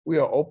we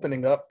are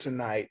opening up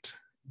tonight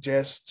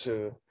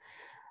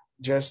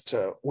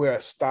we're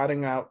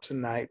starting out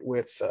tonight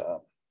with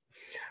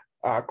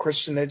our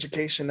Christian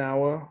Education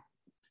Hour,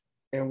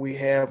 and we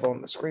have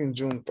on the screen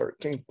June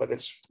 13th, but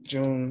it's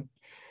June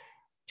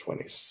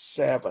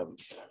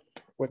 27th,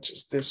 which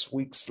is this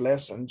week's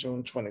lesson,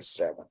 June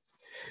 27th.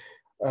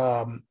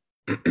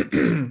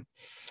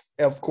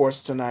 Of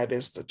course, tonight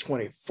is the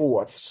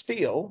 24th.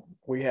 Still,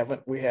 we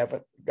haven't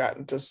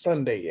gotten to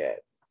Sunday yet,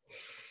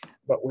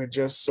 but we're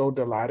just so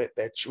delighted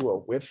that you are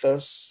with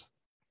us,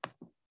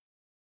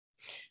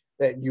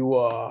 that you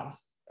are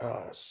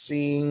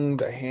seeing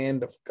the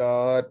hand of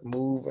God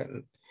move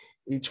in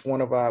each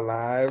one of our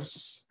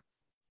lives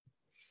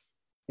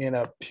in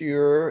a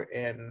pure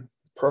and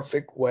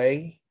perfect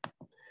way.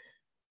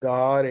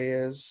 God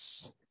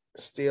is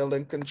still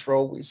in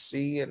control, we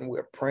see, and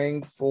we're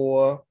praying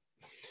for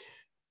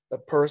the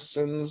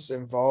persons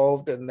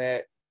involved in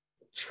that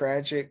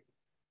tragic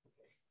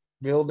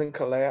building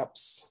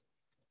collapse.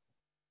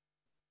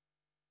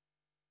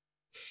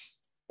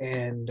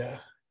 And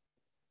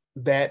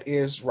that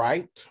is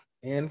right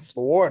in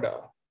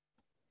Florida,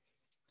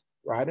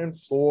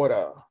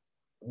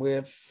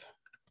 with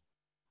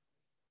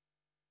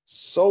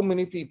so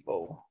many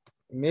people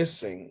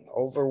missing,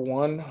 over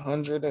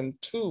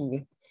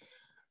 102.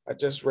 I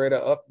just read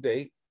an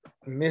update,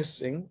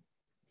 missing,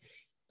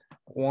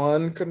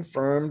 one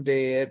confirmed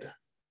dead.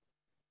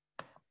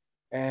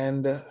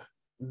 And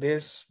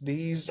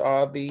these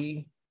are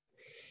the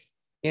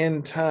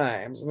end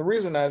times. And the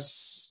reason I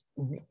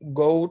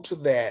go to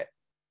that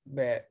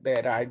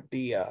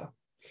idea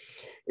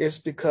is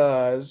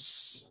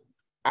because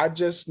I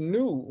just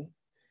knew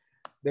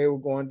they were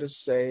going to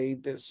say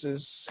this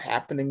is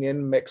happening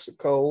in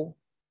Mexico,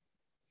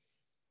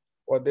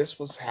 or this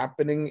was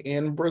happening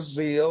in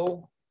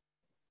Brazil,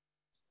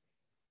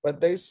 but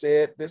they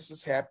said this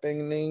is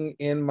happening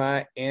in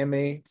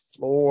Miami,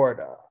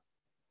 Florida.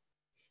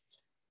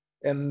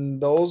 And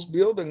those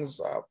buildings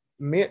are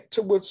meant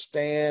to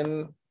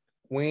withstand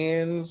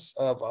winds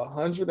of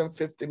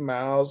 150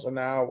 miles an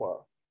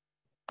hour.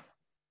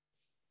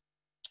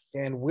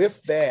 And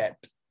with that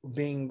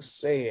being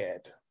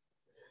said,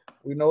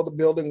 we know the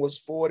building was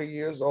 40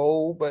 years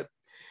old, but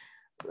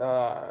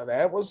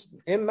that was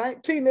in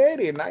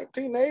 1980.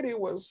 1980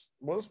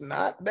 was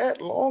not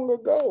that long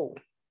ago.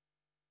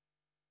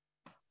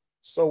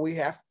 So we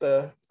have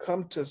to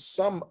come to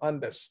some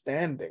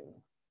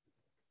understanding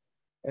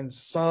and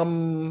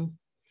some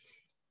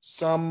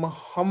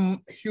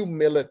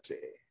humility,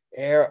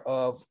 air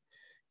of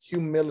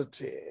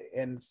humility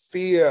and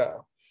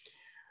fear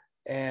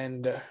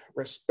and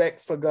respect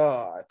for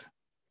God,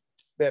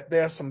 that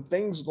there are some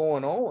things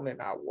going on in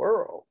our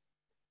world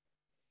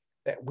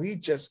that we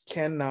just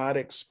cannot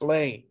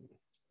explain.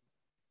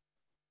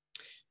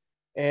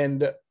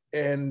 And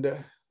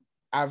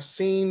I've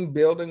seen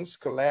buildings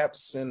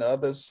collapse in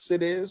other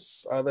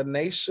cities, other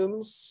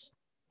nations,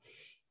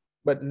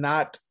 but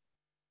not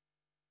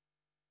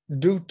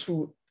due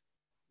to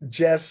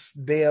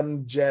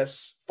them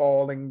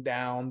falling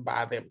down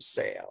by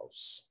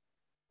themselves.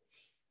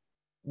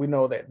 We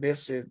know that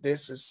this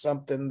is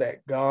something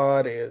that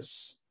God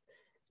is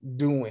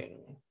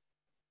doing,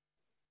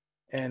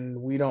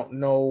 and we don't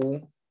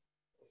know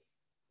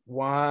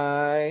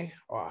why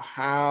or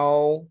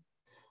how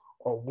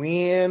or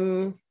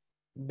when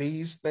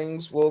these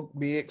things will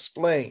be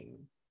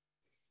explained,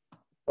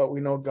 but we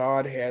know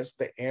God has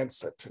the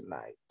answer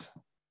tonight.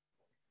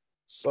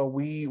 So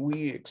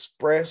we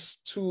express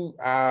to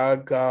our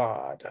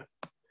God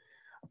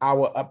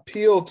our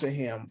appeal to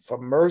him for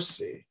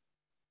mercy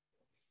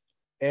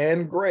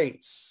and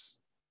grace.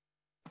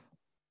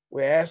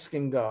 We're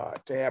asking God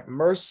to have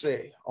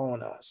mercy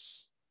on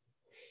us,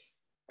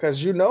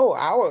 because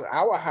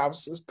our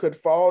houses could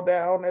fall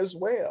down as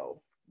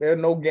well. There are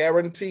no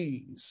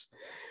guarantees.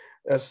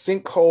 A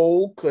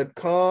sinkhole could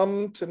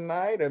come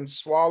tonight and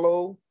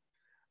swallow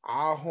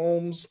our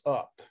homes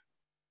up.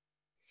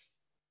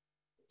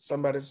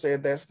 Somebody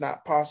said that's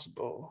not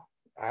possible.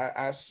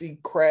 I see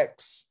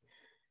cracks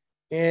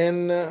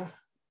in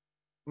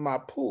my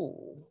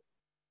pool,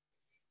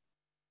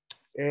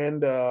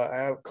 and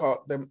I've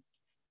caught them.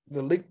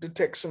 The leak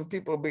detection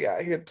people will be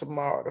out here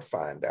tomorrow to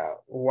find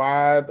out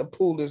why the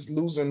pool is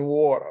losing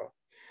water.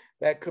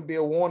 That could be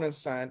a warning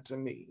sign to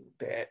me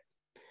that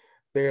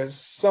there's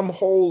some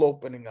hole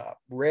opening up,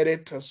 ready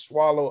to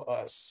swallow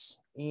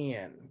us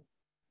in.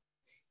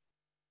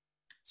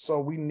 So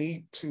we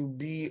need to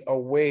be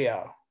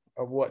aware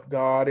of what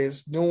God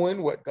is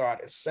doing, what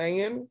God is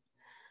saying.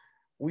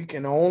 We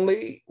can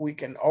only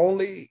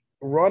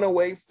run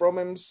away from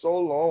him so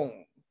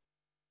long.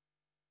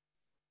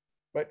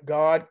 But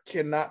God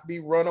cannot be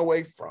run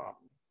away from.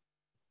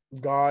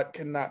 God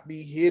cannot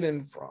be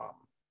hidden from.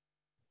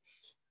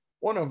 I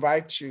want to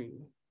invite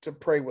you to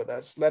pray with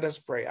us. Let us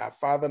pray. Our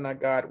Father and our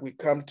God, we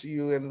come to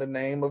you in the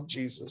name of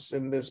Jesus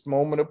in this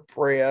moment of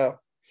prayer.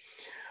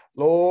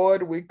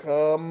 Lord, we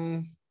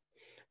come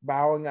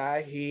bowing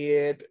our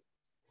head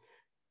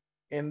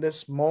in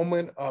this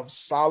moment of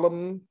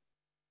solemn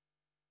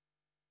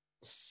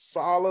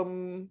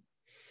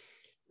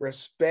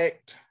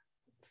respect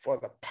for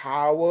the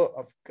power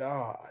of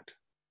God.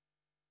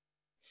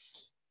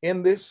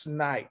 In this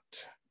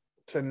night,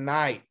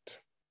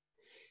 tonight,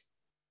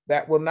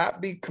 that will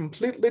not be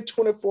completely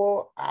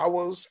 24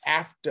 hours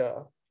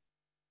after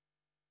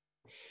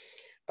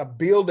a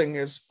building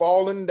is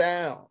falling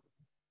down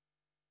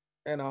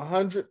and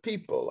 100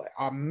 people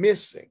are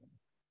missing,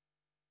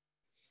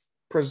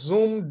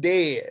 presumed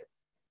dead,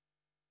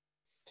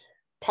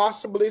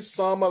 possibly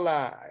some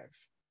alive.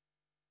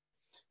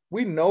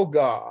 We know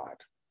God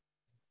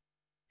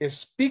is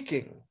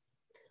speaking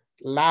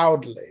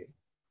loudly.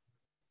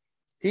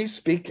 He's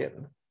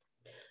speaking.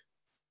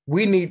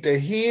 We need to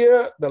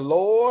hear the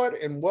Lord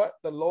and what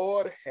the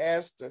Lord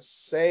has to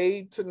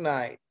say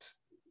tonight.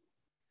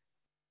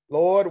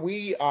 Lord,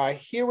 we are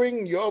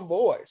hearing your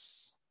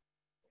voice.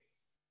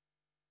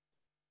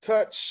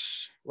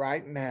 Touch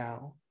right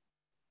now.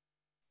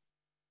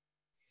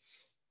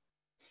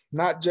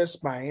 Not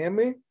just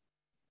Miami,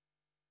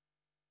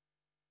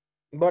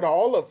 but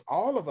all of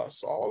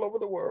us all over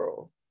the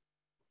world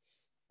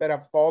that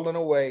have fallen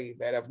away,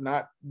 that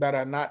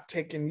are not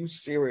taking you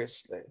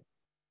seriously.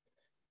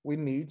 We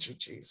need you,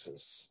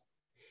 Jesus,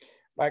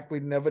 like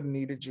we never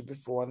needed you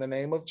before. In the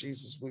name of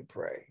Jesus, we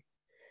pray.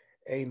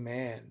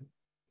 Amen.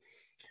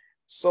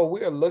 So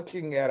we are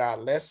looking at our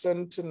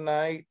lesson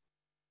tonight,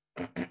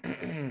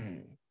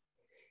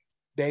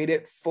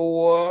 dated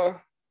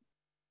for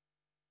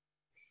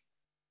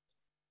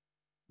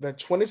the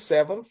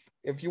 27th.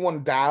 If you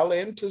want to dial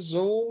into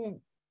Zoom,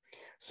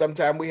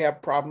 sometime we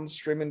have problems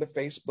streaming to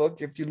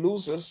Facebook. If you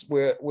lose us,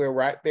 we're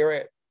right there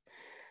at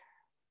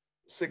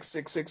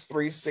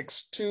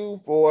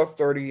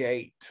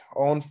 666-362-438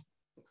 on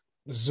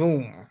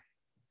Zoom.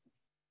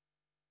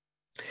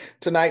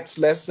 Tonight's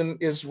lesson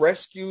is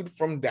Rescued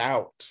from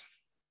Doubt.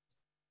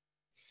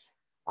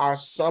 Our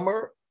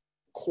summer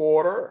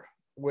quarter,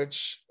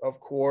 which of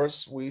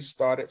course we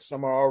started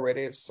summer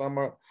already.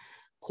 Summer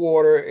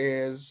quarter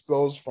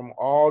goes from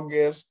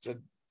August to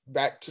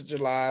back to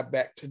July,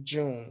 back to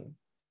June.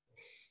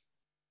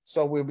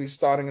 So we'll be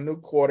starting a new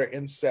quarter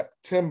in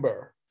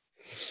September.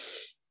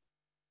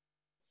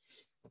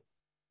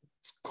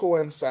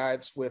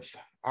 Coincides with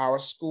our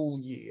school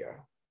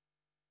year.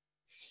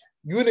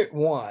 Unit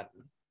 1,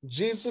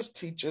 Jesus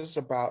teaches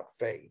about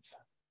faith.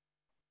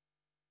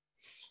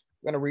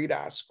 I'm going to read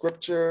our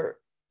scripture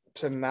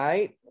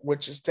tonight,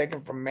 which is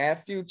taken from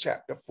Matthew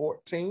chapter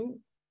 14,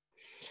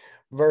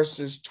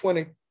 verses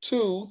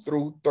 22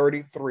 through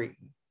 33.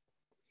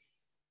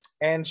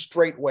 And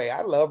straightway,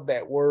 I love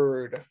that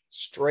word,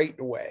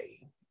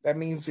 straightway. That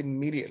means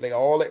immediately,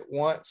 all at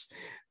once.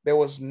 There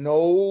was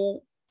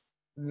no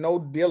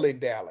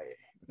dilly-dally,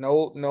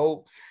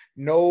 no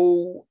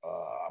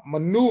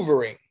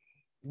maneuvering.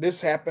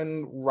 This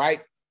happened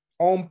right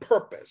on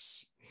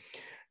purpose.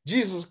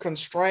 Jesus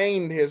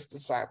constrained his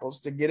disciples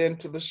to get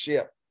into the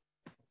ship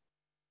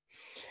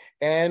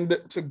and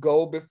to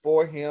go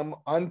before him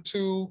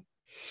unto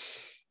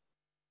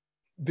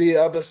the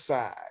other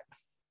side,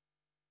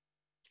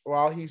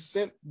 while he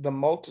sent the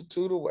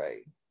multitude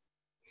away.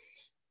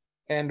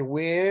 And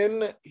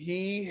when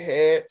he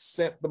had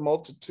sent the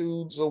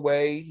multitudes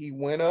away, he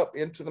went up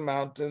into the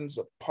mountains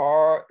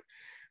apart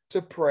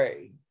to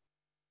pray.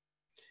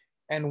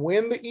 And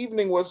when the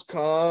evening was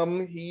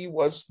come, he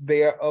was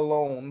there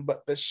alone,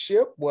 but the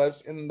ship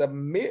was in the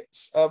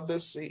midst of the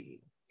sea.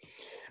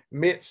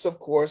 Midst, of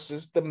course,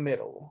 is the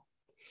middle,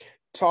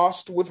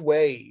 tossed with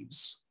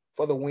waves,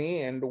 for the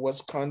wind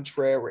was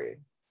contrary.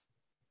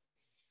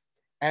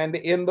 And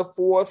in the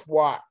fourth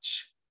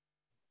watch,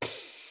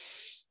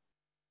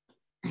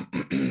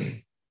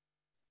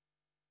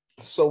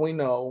 so we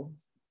know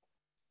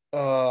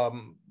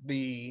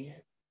the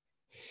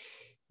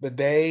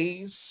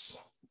days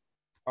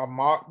are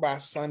marked by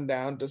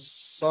sundown to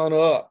sun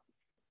up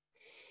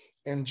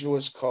in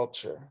Jewish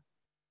culture.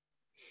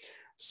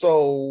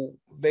 So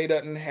they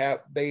had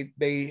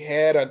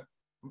an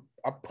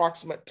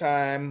approximate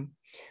time.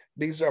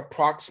 These are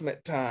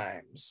approximate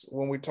times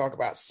when we talk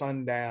about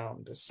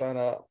sundown to sun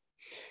up,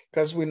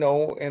 because we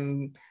know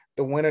in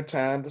the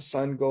wintertime, the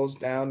sun goes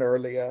down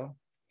earlier.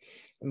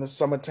 In the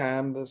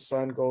summertime, the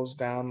sun goes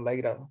down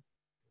later.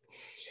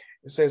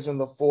 It says in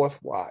the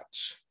fourth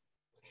watch.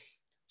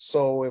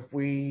 So if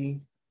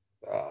we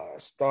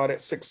start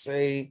at 6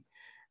 a.m.,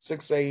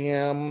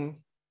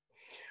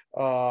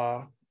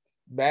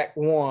 back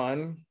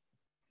one,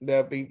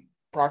 there'll be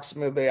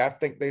approximately, I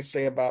think they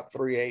say about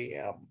 3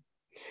 a.m.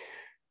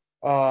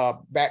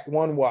 Back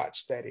one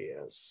watch, that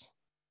is,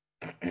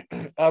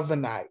 of the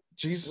night.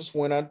 Jesus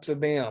went unto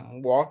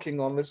them walking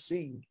on the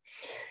sea.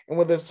 And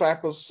when the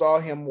disciples saw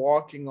him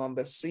walking on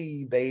the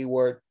sea, they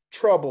were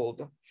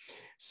troubled,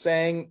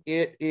 saying,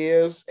 "It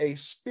is a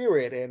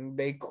spirit," and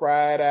they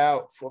cried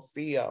out for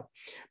fear.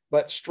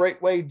 But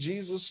straightway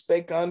Jesus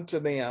spake unto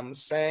them,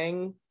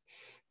 saying,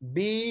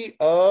 "Be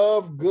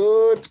of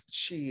good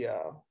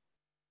cheer."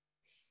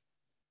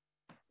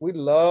 We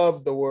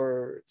love the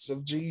words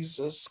of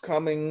Jesus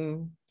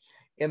coming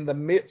in the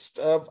midst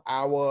of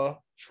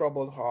our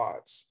troubled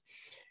hearts.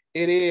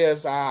 It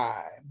is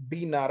I,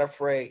 be not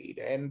afraid.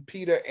 And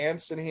Peter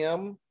answered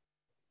him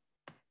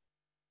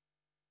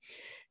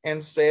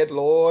and said,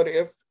 Lord,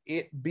 if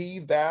it be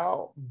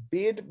thou,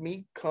 bid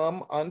me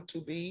come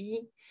unto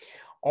thee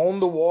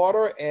on the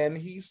water. And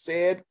he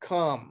said,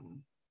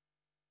 come.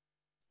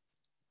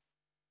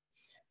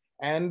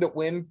 And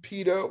when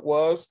Peter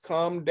was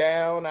come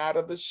down out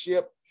of the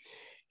ship,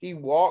 he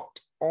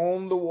walked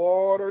on the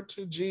water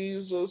to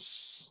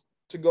Jesus,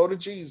 to go to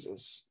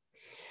Jesus.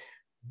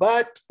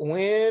 But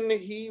when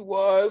he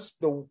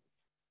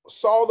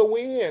saw the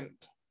wind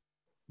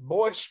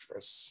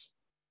boisterous,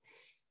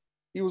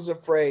 he was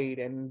afraid,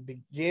 and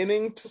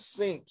beginning to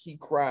sink, he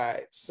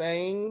cried,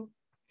 saying,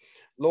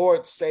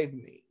 Lord, save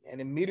me.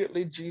 And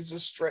immediately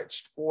Jesus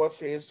stretched forth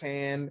his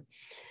hand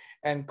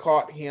and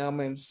caught him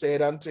and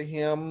said unto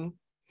him,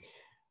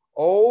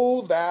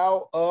 O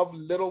thou of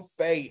little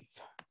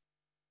faith.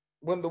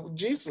 When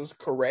Jesus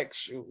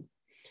corrects you,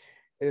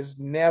 it is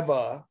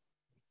never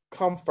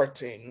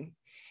comforting.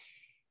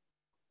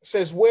 It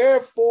says,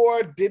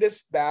 wherefore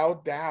didst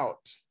thou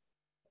doubt?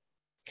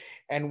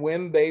 And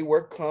when they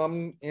were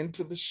come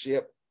into the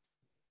ship,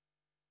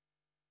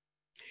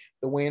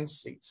 the wind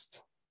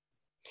ceased.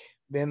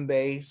 Then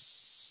they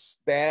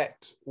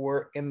that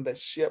were in the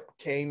ship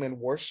came and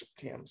worshiped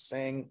him,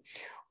 saying,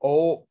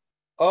 O,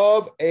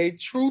 of a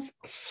truth,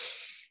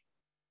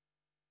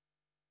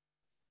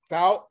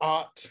 thou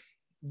art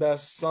the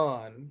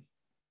Son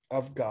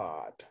of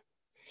God.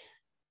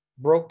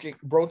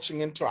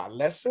 Broaching into our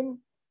lesson,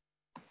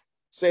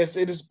 says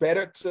it is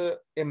better to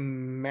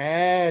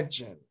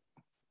imagine.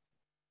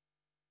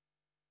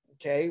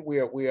 Okay, we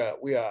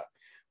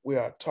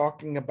are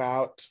talking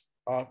about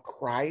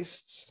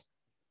Christ,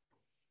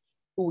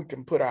 who we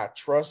can put our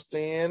trust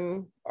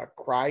in, a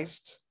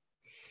Christ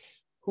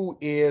who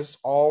is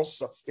all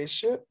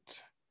sufficient,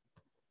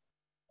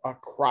 a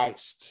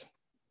Christ.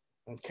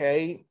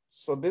 Okay,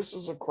 so this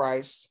is a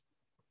Christ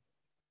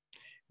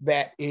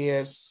that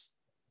is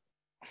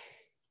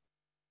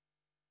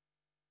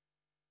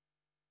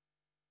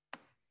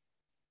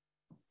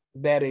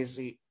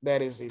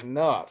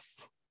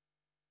enough.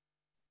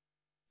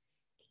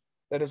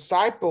 The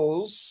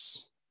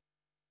disciples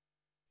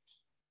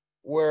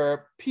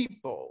were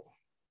people.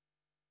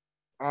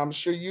 I'm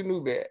sure you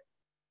knew that.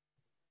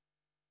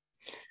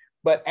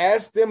 But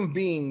as them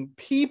being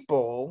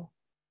people,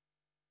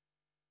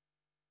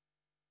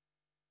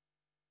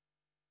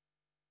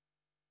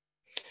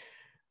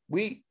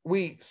 we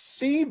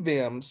see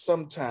them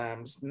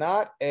sometimes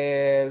not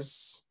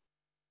as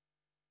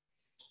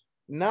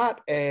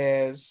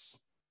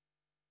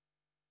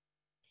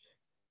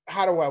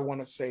how do I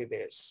want to say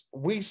this?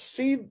 We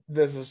see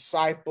the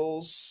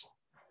disciples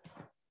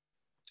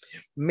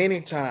many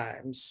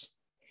times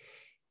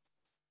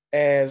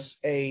as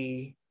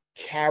a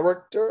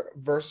character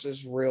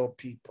versus real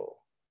people.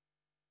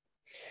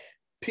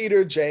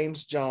 Peter,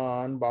 James,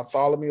 John,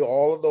 Bartholomew,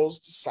 all of those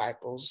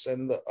disciples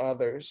and the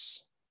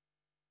others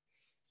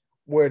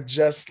were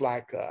just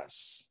like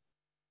us.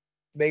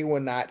 They were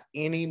not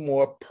any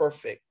more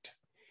perfect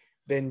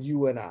than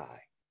you and I.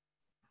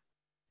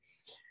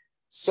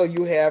 So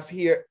you have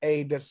here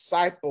a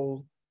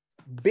disciple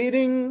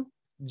bidding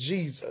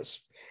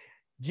Jesus,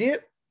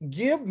 give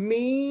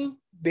me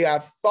the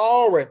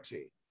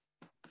authority.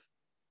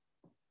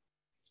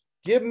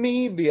 Give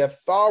me the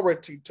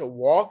authority to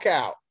walk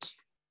out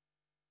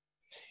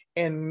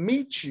and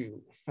meet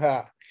you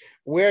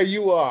where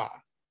you are.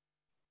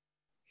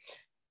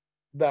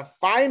 The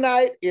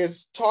finite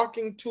is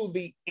talking to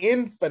the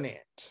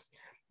infinite.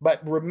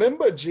 But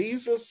remember,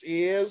 Jesus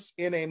is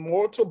in a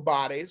mortal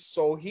body,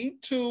 so he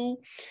too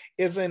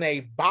is in a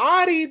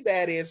body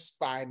that is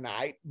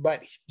finite,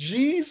 but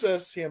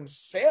Jesus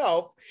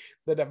himself,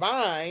 the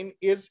divine,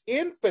 is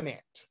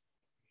infinite,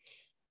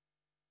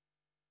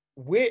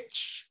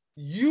 which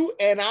you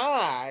and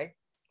I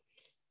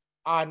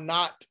are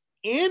not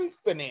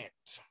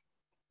infinite,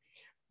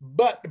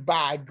 but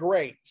by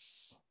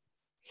grace.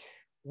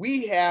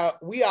 We are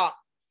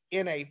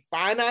in a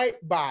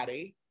finite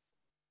body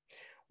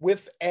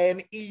with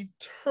an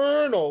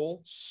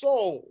eternal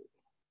soul.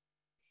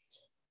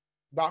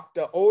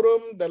 Dr.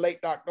 Odom, the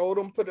late Dr.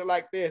 Odom, put it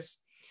like this: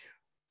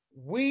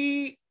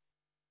 we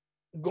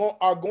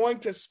are going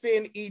to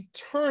spend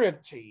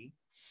eternity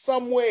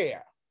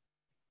somewhere.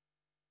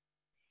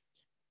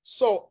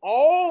 So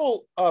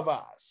all of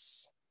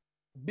us,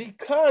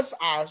 because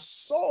our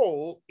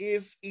soul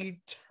is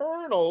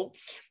eternal,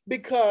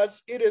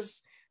 because it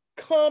has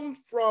come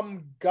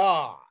from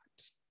God.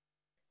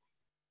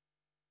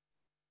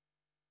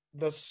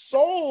 The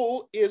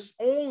soul is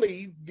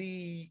only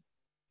the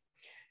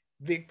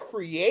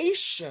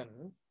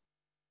creation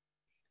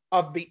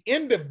of the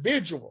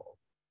individual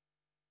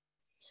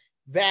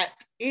that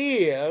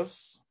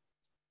is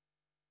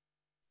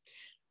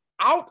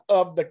out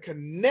of the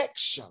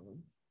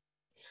connection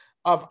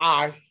of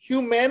our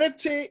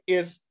humanity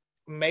is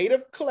made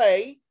of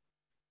clay,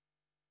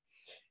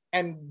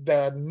 and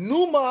the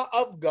pneuma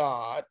of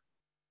God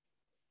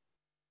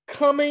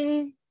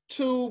coming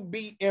to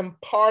be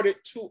imparted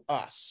to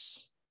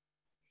us.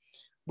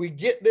 We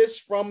get this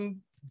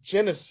from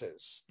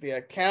Genesis, the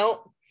account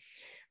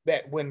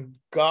that when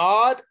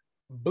God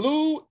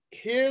blew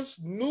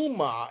his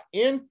pneuma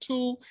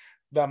into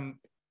the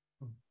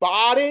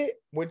body,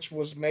 which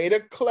was made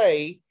of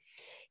clay,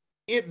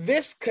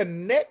 this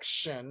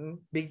connection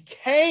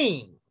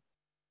became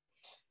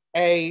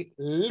a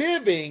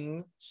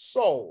living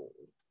soul.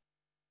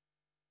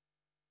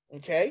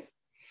 Okay?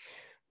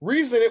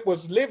 Reason it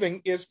was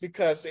living is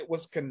because it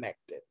was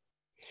connected.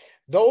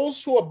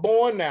 Those who are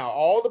born now,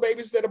 all the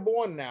babies that are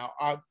born now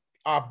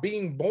are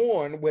being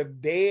born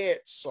with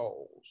dead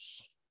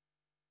souls.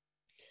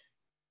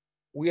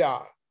 We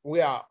are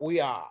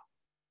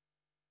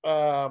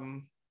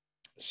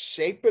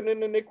shapen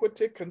in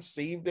iniquity,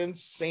 conceived in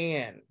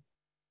sin.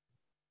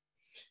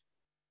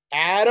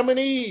 Adam and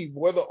Eve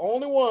were the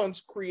only ones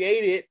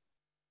created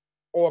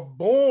or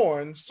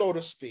born, so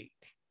to speak,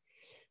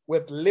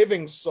 with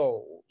living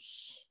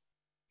souls.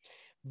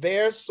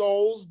 Their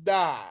souls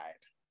died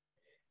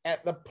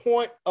at the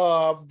point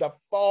of the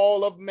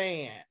fall of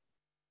man.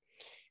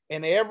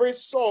 And every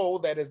soul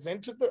that has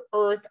entered the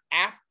earth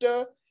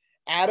after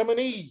Adam and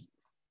Eve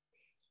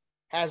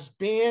has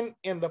been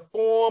in the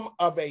form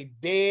of a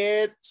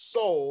dead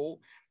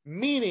soul,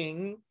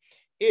 meaning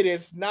it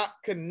is not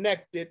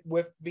connected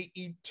with the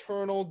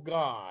eternal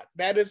God.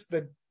 That is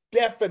the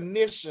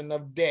definition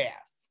of death.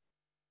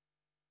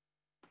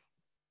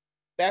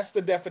 That's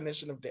the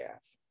definition of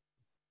death.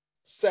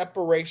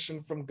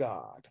 Separation from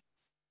God.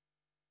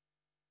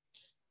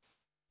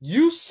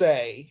 You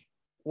say,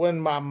 when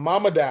my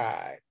mama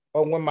died,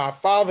 or when my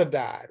father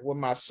died, when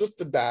my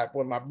sister died,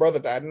 when my brother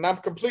died, and I'm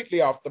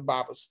completely off the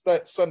Bible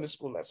Sunday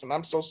school lesson.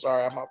 I'm so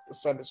sorry, I'm off the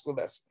Sunday school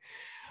lesson.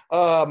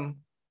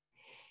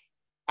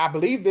 I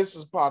believe this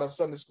is part of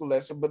Sunday school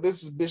lesson, but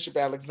this is Bishop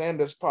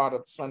Alexander's part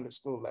of the Sunday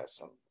school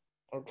lesson.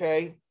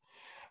 Okay.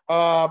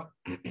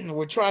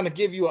 We're trying to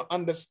give you an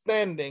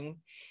understanding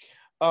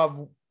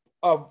of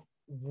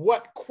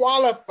what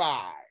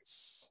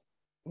qualifies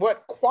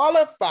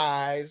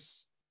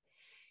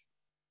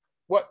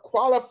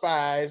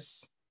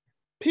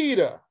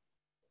Peter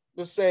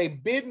to say,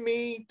 bid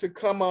me to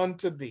come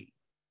unto thee.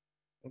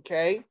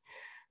 Okay.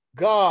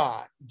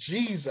 God,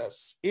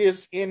 Jesus,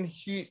 is in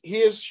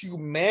his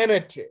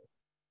humanity.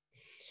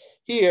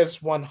 He is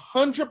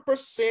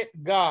 100%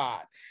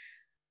 God,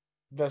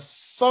 the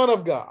Son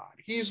of God.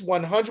 He's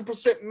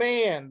 100%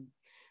 man,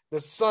 the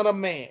Son of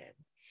Man.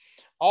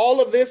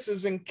 All of this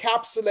is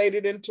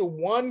encapsulated into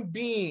one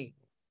being,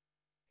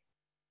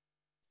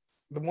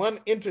 the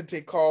one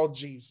entity called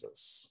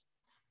Jesus.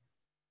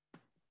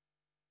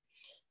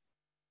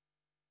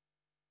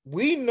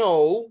 We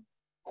know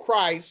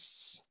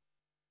Christ's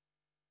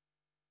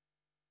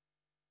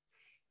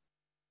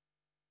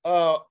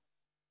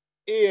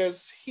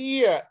is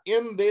here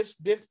in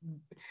this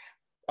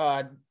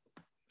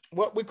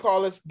what we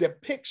call this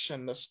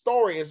depiction. The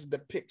story is a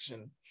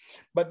depiction,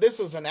 but this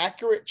is an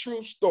accurate,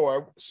 true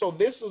story. So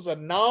this is a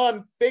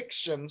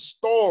non-fiction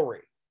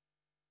story.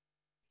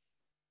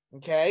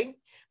 Okay,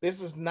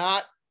 this is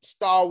not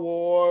Star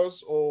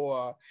Wars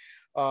or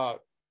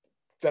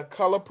The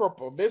Color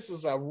Purple. This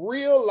is a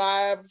real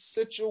live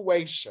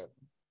situation.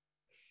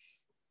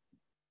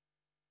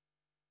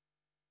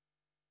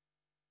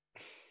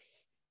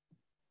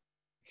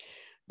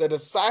 The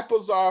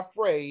disciples are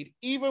afraid,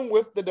 even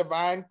with the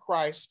divine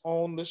Christ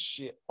on the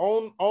ship,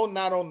 not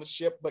on the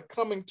ship, but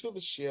coming to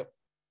the ship.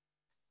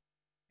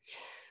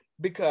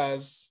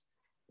 Because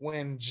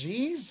when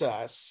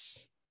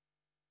Jesus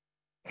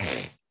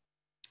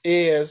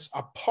is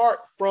apart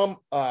from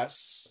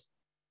us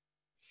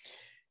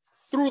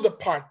through the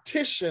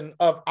partition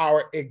of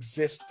our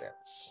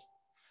existence.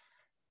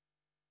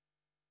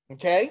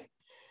 Okay?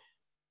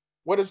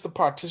 What is the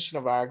partition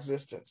of our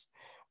existence?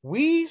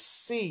 We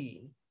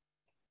see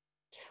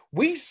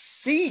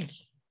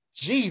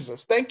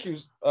Jesus. Thank you,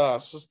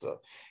 Sister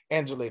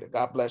Angelita.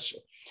 God bless you.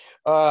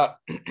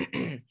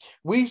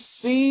 We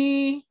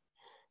see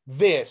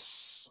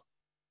this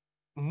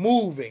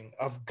moving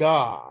of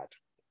God.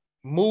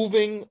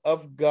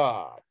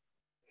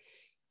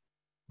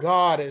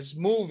 God is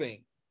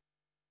moving.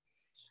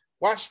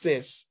 Watch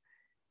this.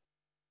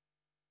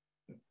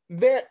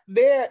 There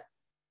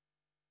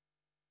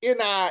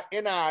in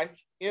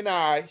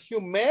our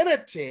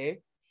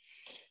humanity,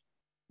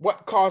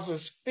 what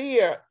causes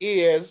fear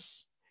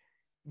is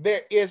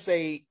there is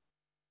a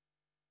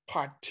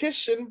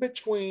partition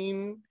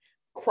between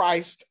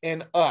Christ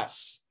and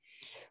us.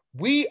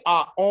 We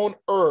are on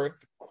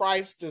earth.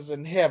 Christ is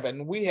in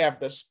heaven. We have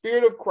the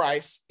Spirit of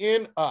Christ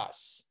in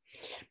us.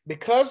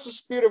 Because the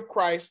Spirit of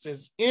Christ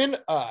is in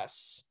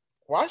us,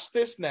 watch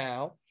this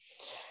now.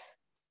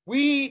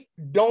 We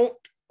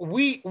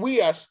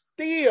are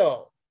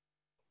still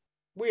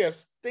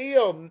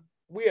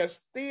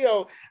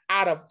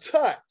out of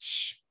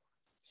touch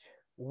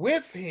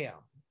with him.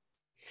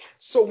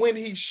 So when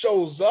he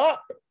shows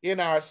up in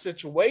our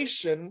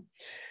situation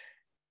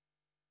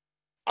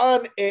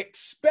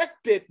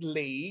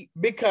unexpectedly,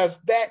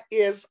 because that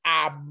is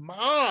our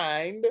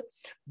mind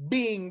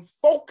being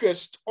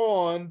focused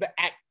on the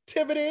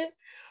activity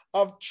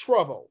of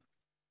trouble,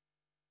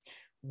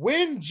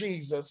 when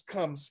Jesus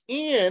comes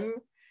in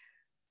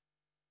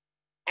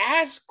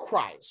as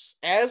Christ,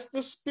 as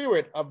the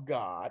Spirit of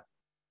God,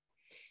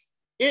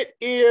 it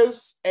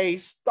is a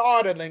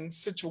startling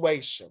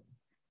situation.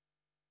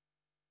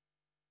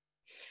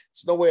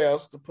 There's nowhere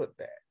else to put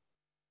that.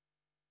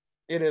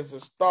 It is a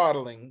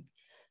startling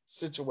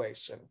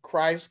situation.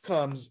 Christ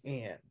comes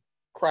in.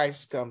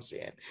 Christ comes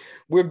in.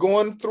 We're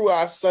going through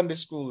our Sunday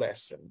school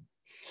lesson.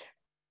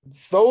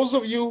 Those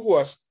of you who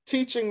are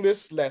teaching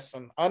this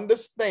lesson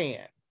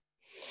understand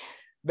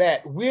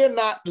that we're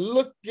not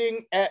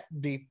looking at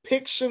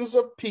depictions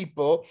of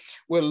people.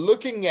 We're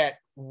looking at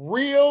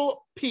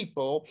real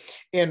people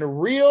in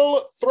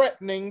real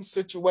threatening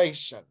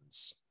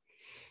situations.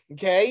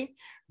 Okay?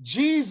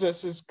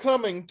 Jesus is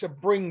coming to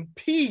bring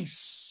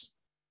peace.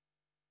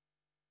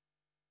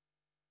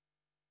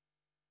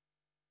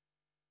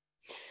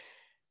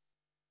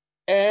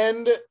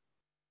 And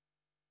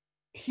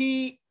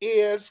he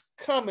is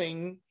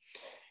coming,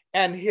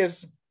 and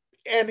his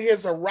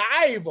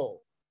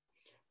arrival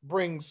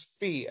brings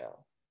fear.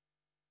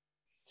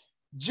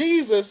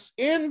 Jesus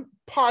in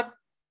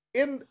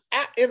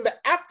the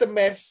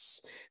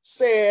aftermath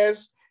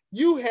says,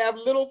 you have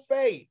little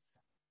faith.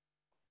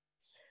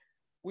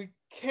 We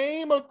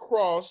came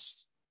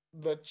across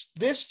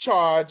this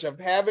charge of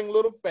having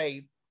little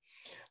faith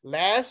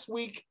last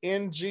week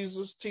in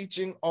Jesus'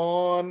 teaching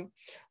on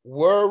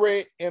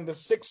worry in the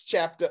 6th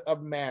chapter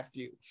of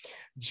Matthew.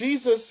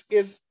 Jesus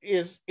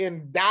is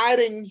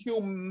indicting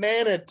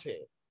humanity.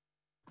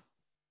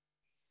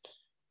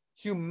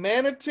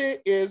 Humanity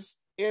is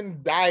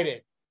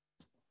indicted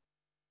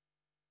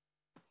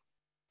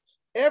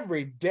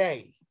every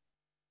day.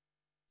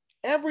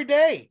 Every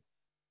day.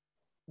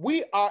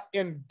 We are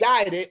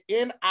indicted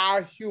in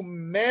our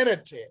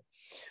humanity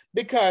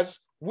because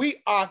we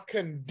are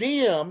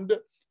condemned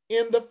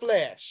in the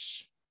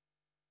flesh.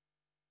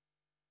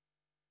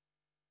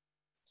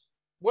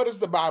 What does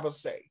the Bible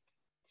say?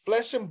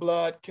 Flesh and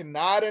blood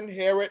cannot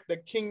inherit the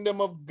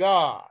kingdom of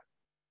God.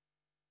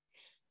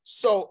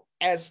 So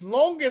as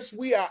long as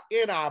we are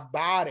in our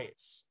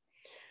bodies,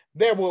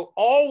 there will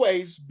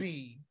always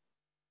be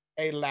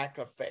a lack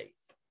of faith.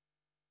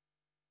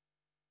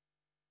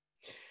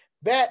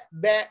 That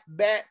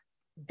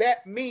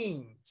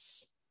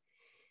means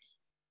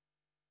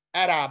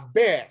at our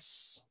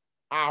best,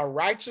 our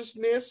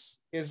righteousness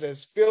is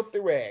as filthy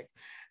rags.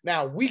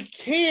 Now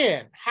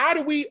how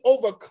do we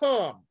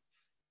overcome?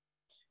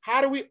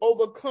 How do we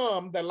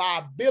overcome the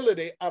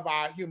liability of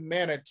our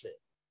humanity?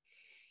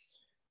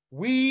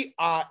 We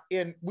are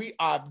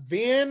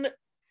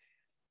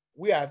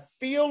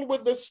filled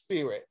with the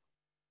Spirit.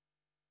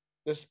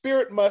 The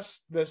Spirit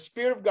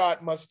of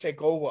God must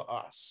take over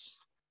us,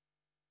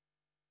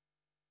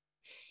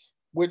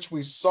 which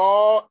we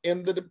saw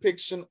in the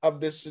depiction of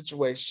this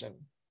situation.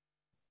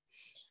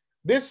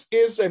 This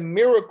is a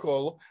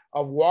miracle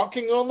of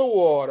walking on the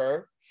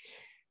water,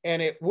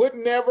 and it would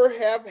never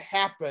have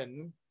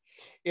happened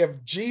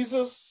if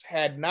Jesus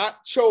had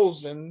not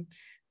chosen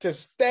to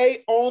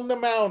stay on the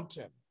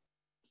mountain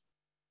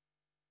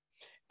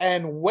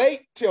and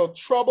wait till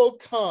trouble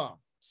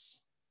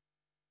comes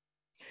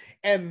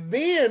and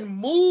then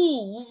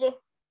move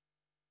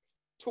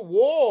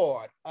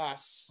toward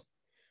us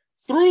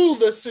through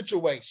the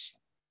situation.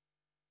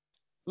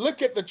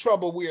 Look at the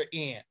trouble we're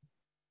in.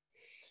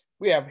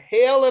 We have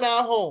hell in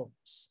our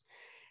homes,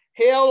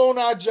 hell on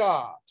our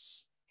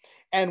jobs,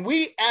 and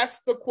we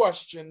ask the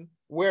question,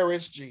 where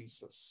is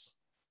Jesus?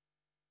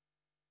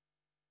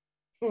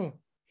 The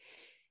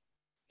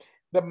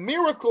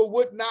miracle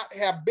would not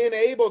have been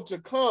able to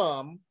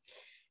come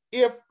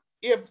if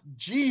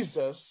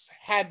Jesus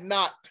had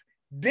not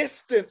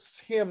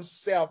distanced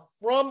himself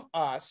from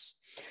us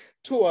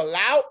to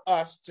allow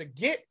us to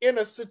get in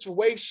a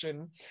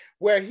situation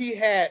where he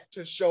had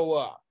to show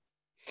up.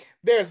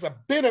 There's a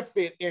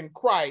benefit in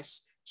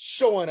Christ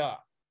showing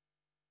up.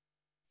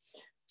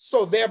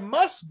 So there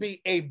must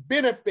be a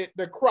benefit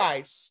to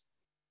Christ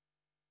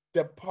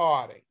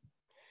departing,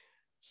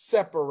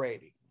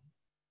 separating,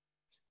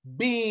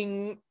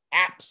 being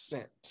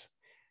absent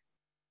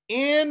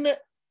in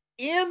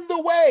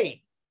the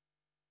way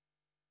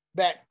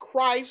that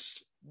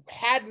Christ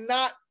had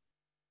not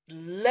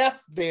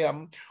left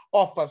them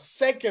or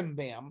forsaken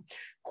them.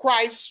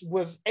 Christ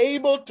was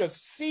able to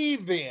see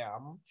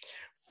them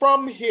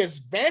from his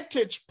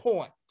vantage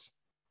point,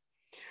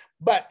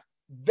 but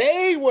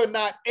they were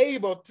not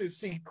able to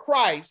see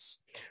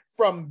Christ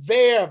from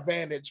their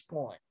vantage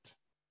point.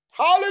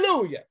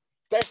 Hallelujah.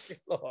 Thank you,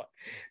 Lord.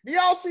 Do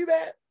y'all see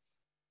that?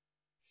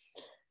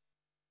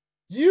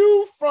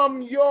 You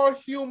from your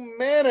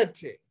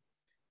humanity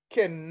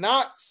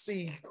cannot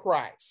see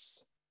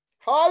Christ.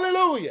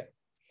 Hallelujah.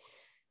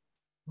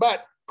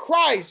 But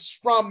Christ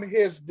from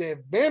his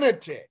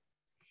divinity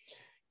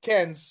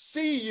can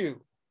see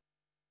you.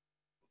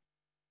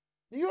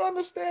 Do you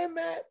understand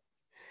that?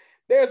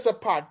 There's a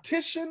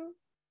partition.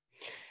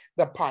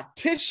 The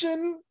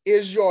partition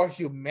is your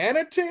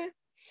humanity.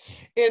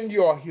 In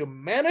your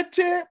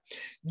humanity,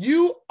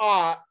 you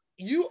are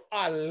you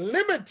are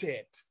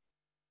limited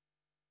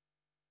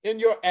in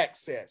your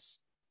access.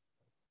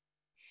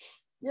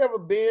 You ever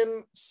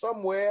been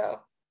somewhere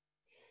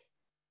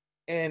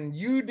and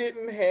you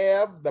didn't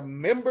have the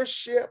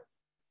membership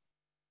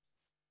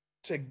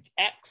to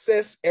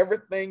access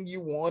everything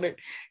you wanted?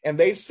 And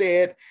they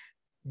said,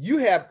 you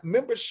have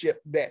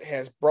membership that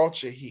has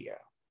brought you here,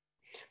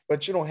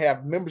 but you don't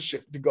have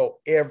membership to go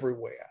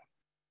everywhere.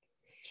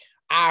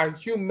 Our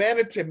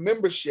humanity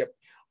membership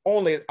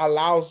only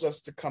allows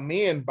us to come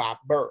in by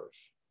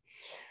birth.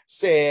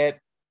 Said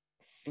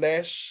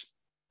flesh,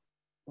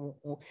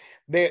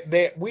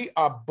 that we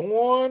are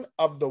born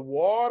of the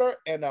water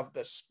and of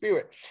the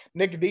spirit.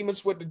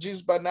 Nicodemus went to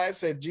Jesus by night,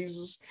 said,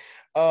 Jesus,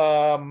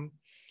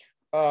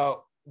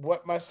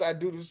 what must I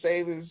do to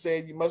save? He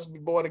said, you must be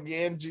born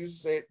again.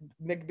 Jesus said,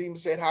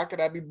 Nicodemus said, how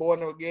can I be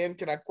born again?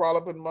 Can I crawl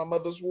up in my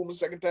mother's womb a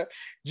second time?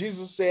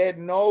 Jesus said,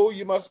 no,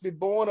 you must be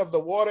born of the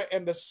water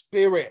and the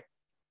spirit.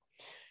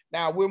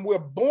 Now, when we're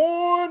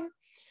born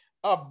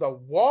of the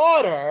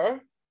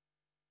water,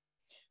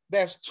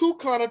 there's two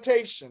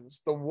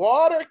connotations. The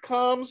water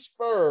comes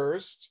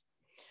first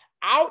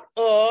out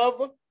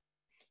of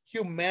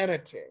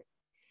humanity.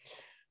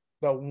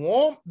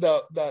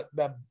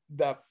 The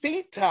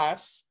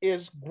fetus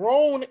is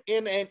grown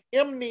in an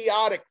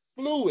amniotic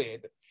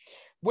fluid,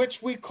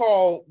 which we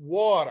call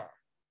water.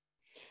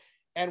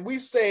 And we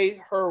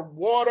say her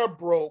water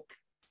broke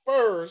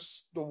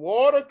first, the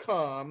water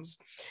comes,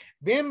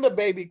 then the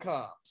baby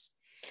comes.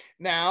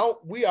 Now,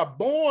 we are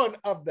born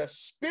of the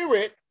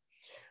spirit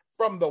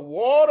from the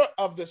water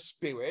of the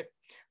spirit.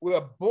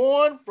 We're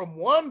born from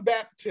one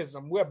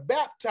baptism. We're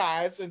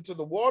baptized into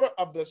the water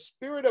of the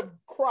Spirit of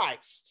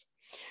Christ.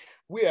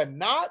 We are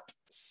not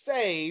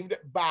saved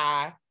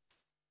by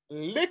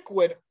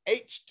liquid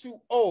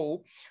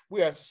H2O.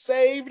 We are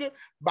saved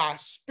by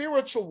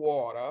spiritual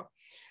water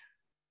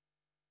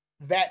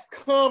that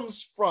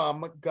comes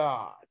from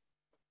God.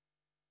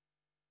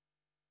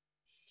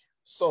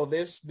 So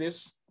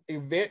this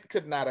event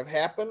could not have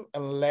happened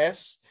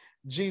unless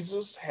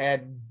Jesus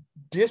had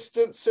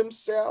distanced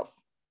himself.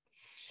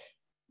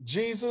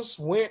 Jesus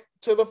went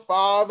to the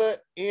Father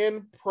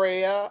in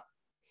prayer.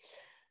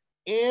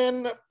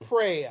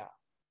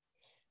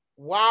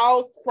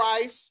 While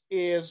Christ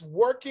is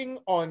working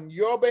on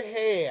your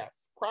behalf.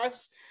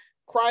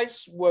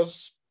 Christ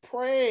was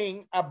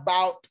praying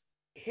about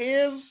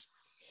his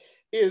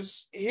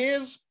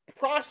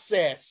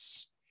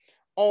process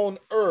on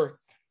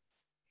earth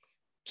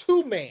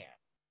to man.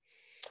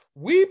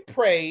 We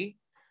pray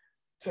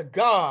to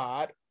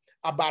God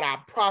about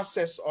our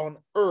process on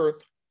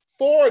earth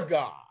for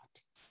God.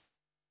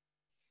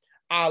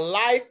 Our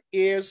life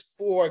is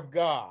for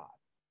God.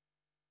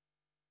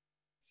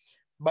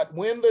 But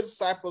when the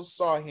disciples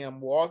saw him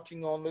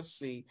walking on the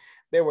sea,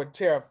 they were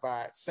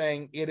terrified,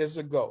 saying, "It is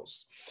a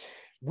ghost."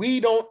 We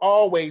don't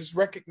always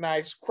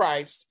recognize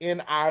Christ in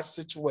our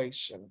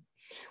situation.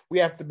 We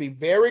have to be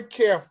very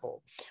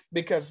careful,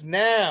 because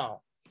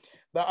now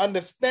the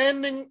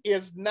understanding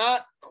is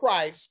not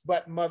Christ,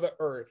 but Mother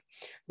Earth.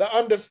 The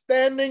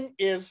understanding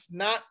is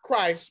not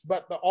Christ,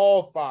 but the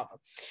All-Father.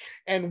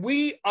 And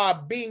we are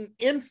being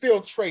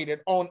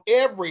infiltrated on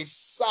every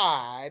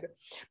side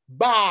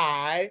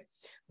by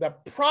the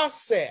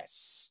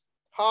process,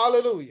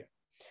 hallelujah,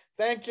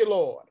 thank you,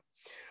 Lord,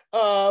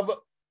 of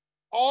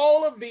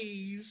all of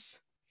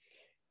these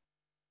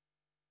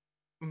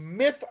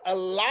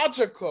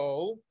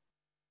mythological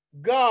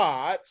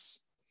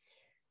gods.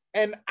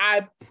 And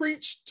I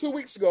preached 2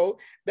 weeks ago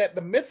that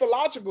the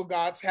mythological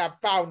gods have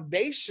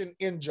foundation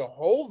in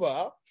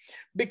Jehovah,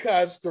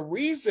 because the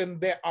reason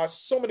there are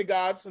so many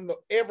gods in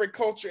every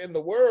culture in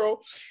the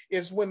world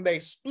is when they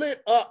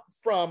split up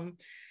from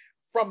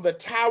the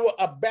Tower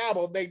of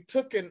Babel, they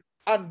took an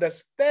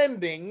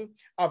understanding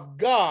of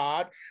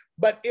God,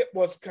 but it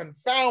was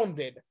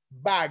confounded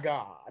by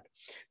God.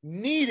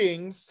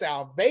 Needing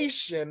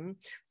salvation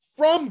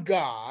from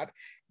God,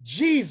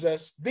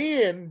 Jesus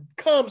then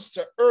comes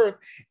to earth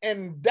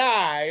and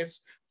dies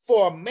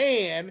for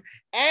man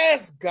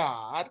as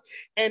God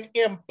and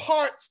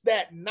imparts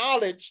that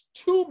knowledge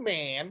to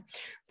man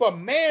for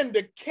man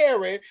to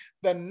carry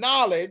the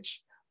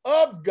knowledge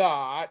of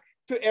God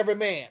to every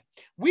man.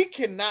 We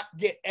cannot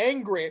get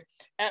angry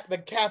at the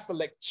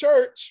Catholic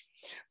Church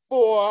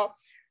for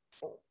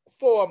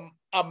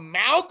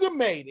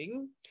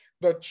amalgamating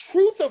the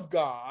truth of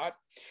God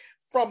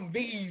from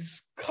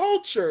these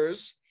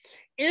cultures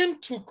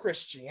into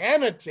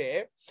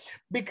Christianity,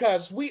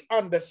 because we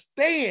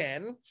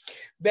understand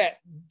that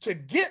to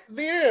get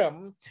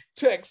them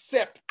to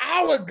accept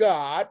our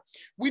God,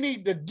 we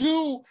need to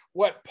do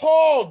what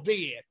Paul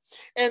did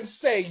and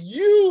say,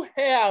 you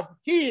have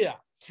here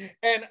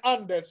an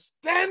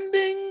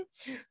understanding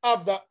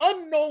of the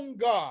unknown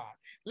God.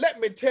 Let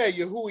me tell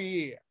you who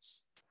he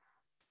is.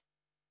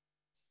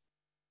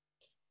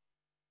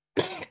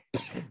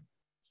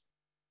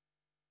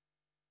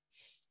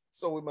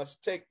 So we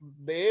must take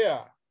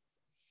their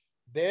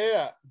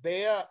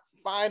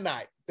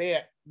finite,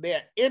 their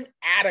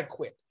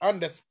inadequate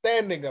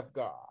understanding of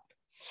God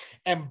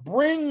and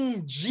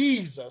bring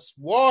Jesus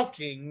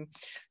walking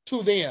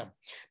to them.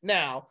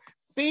 Now,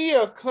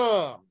 fear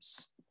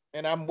comes,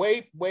 and I'm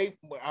way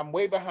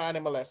behind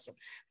in my lesson.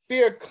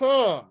 Fear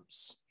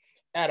comes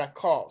at a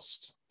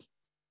cost.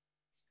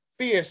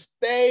 Fear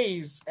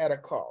stays at a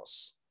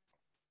cost.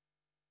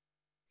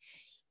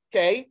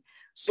 Okay,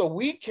 so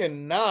we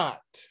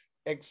cannot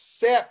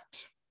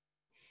accept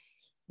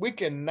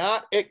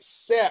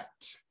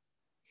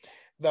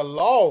the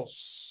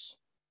loss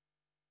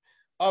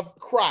of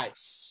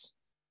Christ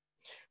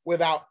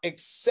without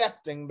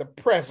accepting the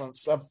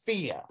presence of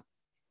fear.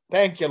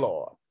 Thank you,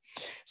 Lord.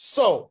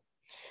 So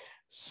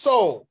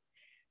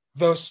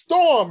the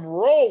storm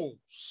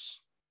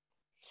rose,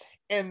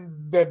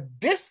 and the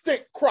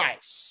distant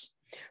Christ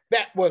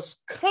that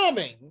was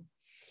coming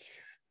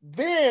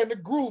then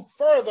grew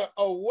further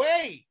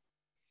away.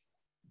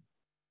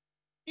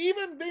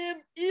 Even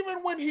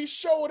when he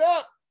showed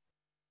up,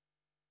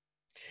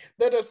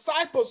 the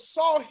disciples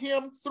saw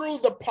him through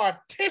the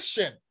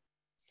partition,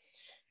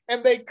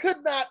 and they could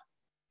not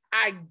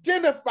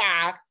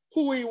identify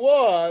who he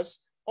was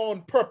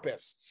on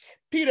purpose.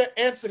 Peter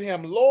answered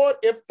him, Lord,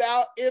 if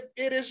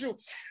it is you.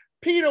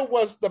 Peter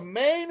was the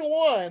main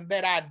one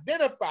that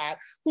identified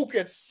who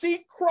could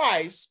see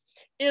Christ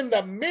in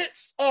the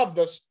midst of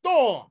the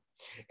storm.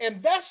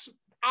 And that's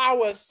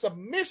our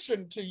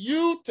submission to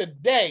you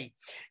today.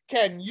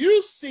 Can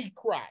you see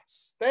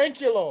Christ?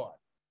 Thank you, Lord.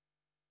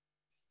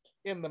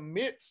 In the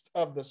midst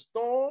of the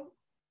storm?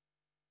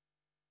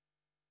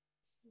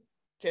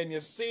 Can you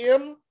see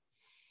him?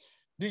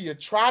 Do you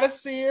try to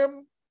see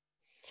him?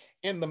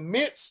 In the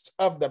midst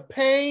of the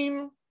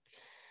pain,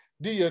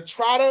 do you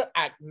try to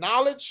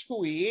acknowledge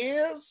who he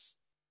is?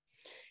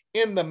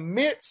 In the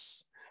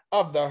midst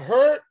of the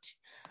hurt,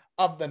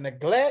 of the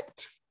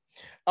neglect,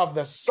 of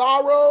the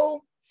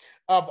sorrow,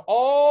 of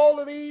all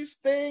of these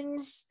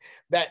things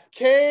that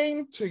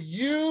came to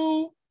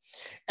you,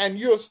 and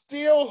you're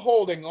still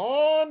holding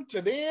on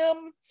to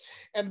them,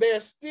 and they're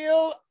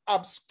still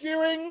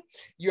obscuring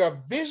your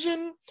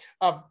vision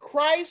of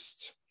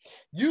Christ.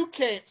 You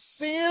can't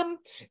see him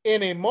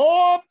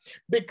anymore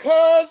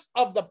because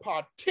of the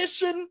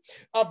partition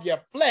of your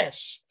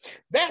flesh.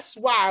 That's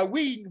why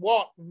we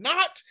walk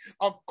not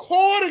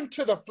according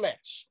to the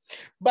flesh,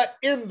 but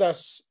in the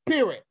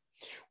Spirit.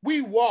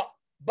 We walk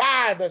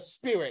by the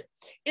Spirit,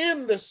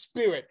 in the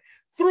Spirit,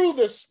 through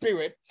the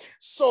Spirit.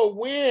 So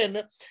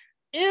when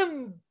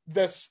in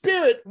the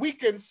Spirit, we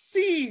can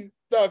see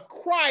the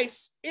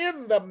Christ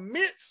in the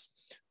midst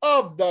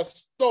of the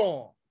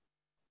storm.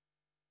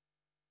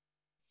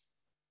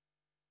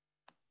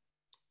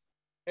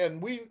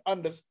 And we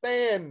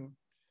understand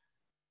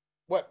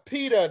what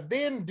Peter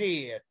then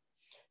did,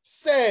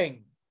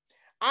 saying,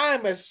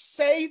 I'm as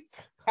safe,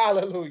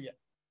 hallelujah,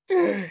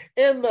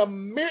 in the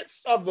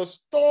midst of the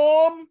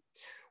storm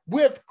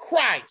with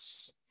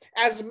Christ.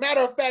 As a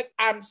matter of fact,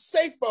 I'm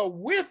safer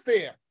with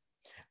him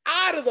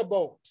out of the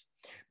boat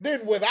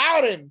than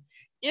without him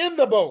in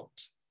the boat.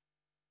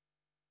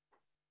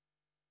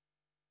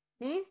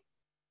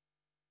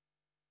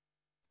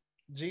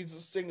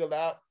 Jesus singled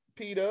out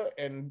Peter,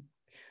 and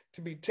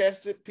to be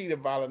tested, Peter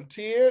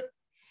volunteered.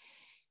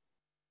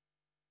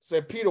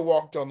 Said Peter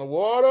walked on the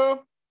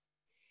water,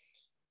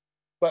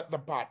 but the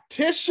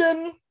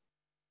partition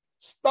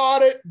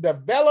started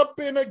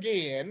developing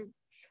again.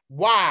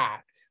 Why?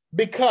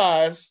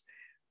 Because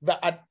the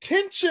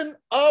attention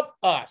of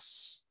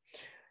us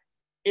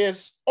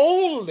is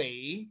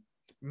only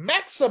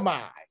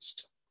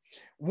maximized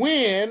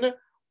when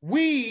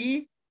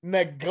we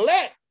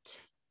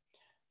neglect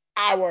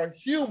our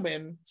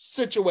human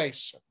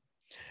situation,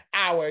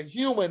 our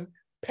human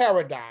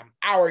paradigm,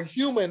 our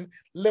human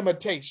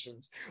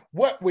limitations,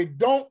 what we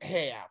don't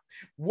have,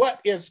 what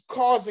is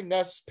causing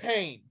us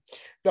pain.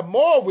 The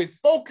more we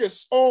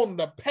focus on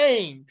the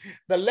pain,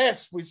 the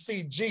less we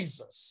see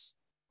Jesus.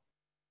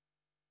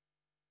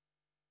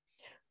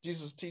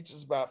 Jesus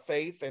teaches about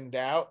faith and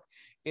doubt.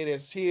 It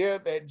is here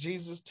that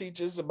Jesus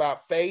teaches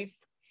about faith.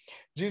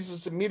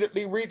 Jesus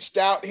immediately reached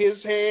out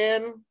his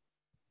hand.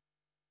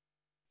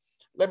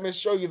 Let me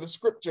show you the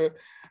scripture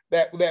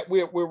that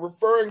we're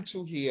referring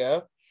to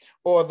here,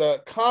 or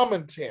the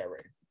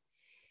commentary.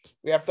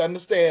 We have to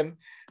understand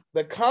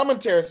the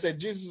commentary said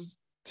Jesus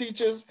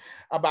teaches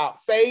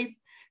about faith.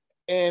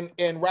 And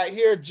right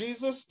here,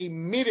 Jesus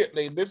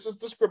immediately, this is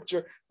the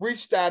scripture,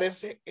 reached out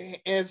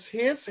as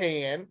his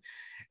hand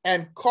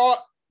and caught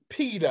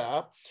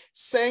Peter,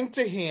 saying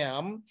to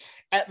him,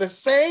 at the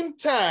same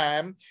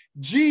time,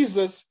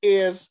 Jesus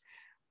is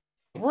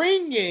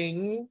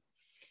bringing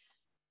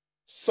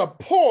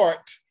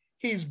support,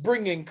 he's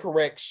bringing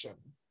correction.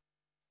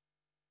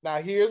 Now,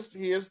 here's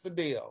the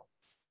deal.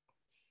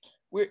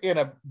 We're in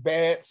a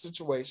bad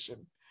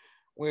situation.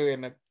 We're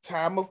in a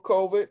time of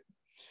COVID.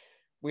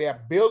 We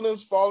have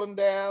buildings falling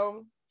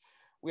down.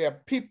 We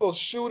have people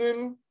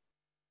shooting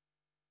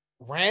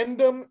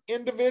random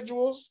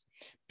individuals,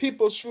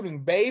 people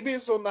shooting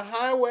babies on the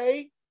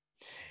highway.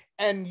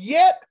 And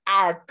yet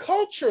our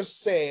culture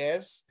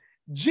says,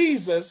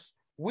 Jesus,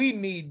 we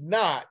need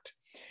not.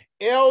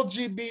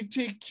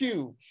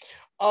 LGBTQ,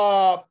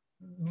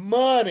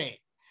 money,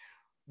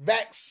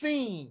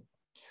 vaccine,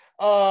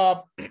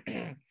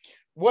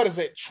 what is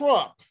it,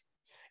 Trump,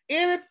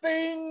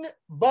 anything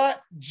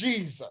but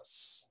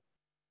Jesus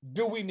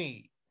do we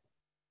need.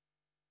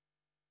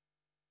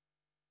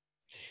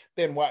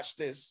 Then watch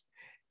this.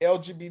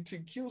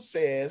 LGBTQ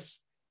says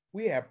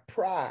we have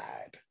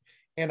pride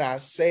in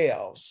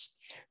ourselves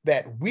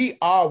that we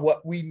are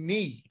what we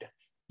need.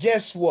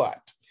 Guess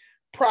what?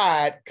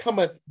 Pride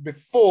cometh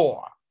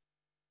before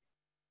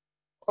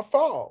a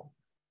fall.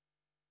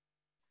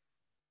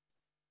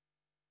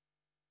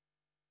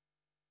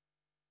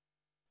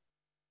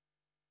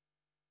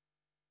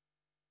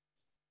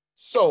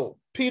 So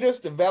Peter's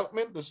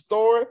development, the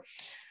story,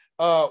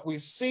 we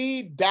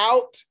see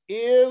doubt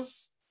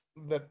is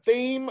the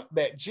theme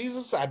that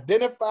Jesus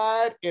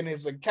identified in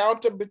his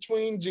encounter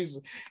between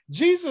Jesus.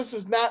 Jesus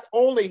is not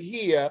only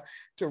here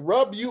to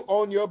rub you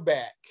on your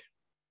back.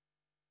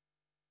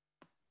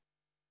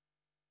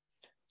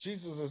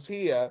 Jesus is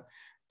here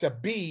to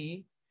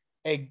be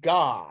a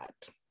God.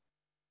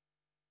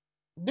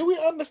 Do we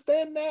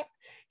understand that?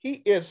 He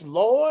is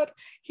Lord.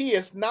 He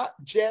is not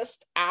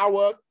just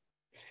our,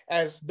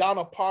 as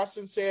Donald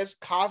Parsons says,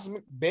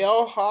 cosmic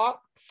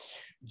bellhop.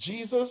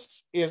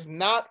 Jesus is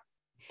not,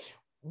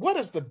 what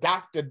does the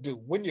doctor do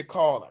when you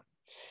call him?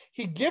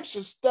 He gives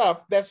you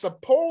stuff that's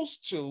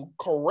supposed to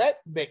correct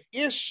the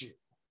issue.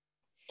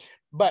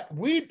 But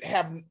we're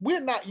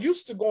not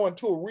used to going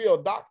to a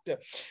real doctor,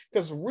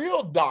 because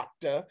real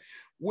doctor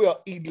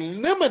will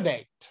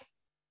eliminate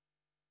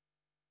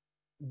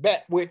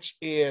that which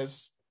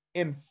is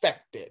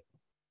infected.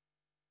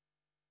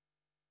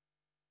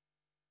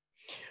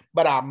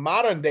 But our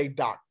modern day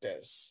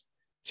doctors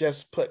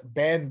just put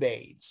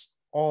Band-Aids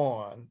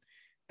on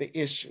the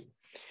issue.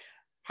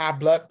 High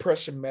blood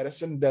pressure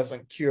medicine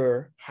doesn't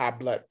cure high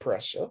blood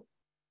pressure.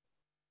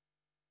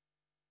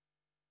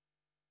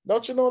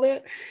 Don't you know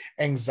that?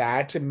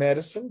 Anxiety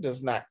medicine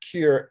does not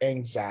cure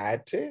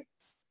anxiety.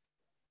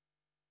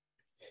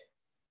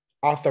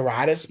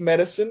 Arthritis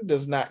medicine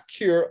does not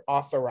cure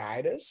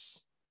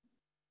arthritis.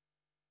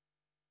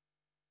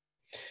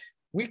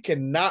 We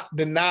cannot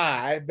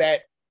deny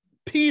that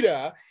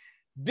Peter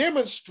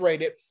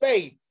demonstrated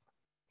faith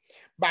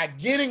by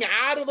getting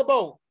out of the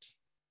boat.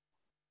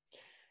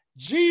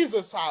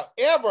 Jesus,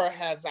 however,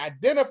 has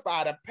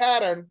identified a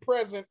pattern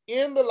present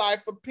in the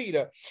life of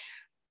Peter.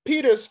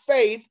 Peter's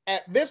faith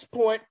at this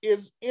point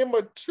is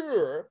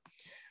immature.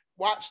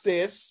 Watch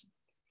this.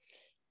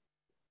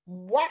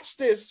 Watch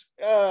this.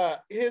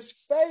 His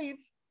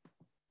faith,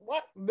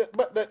 but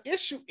the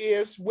issue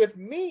is with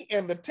me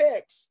in the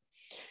text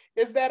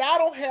is that I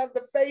don't have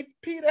the faith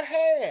Peter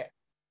had.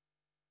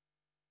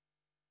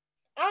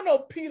 I know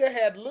Peter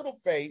had little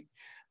faith,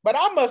 but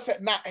I must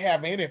not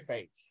have any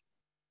faith,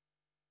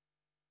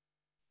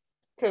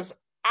 because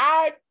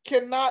I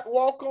cannot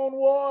walk on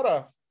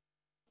water.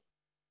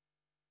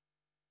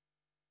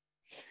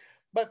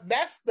 But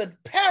that's the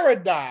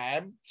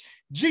paradigm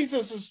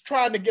Jesus is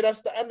trying to get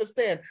us to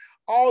understand.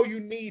 All you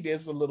need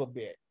is a little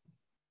bit.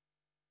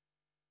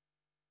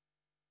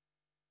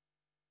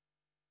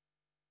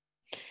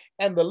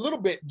 And the little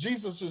bit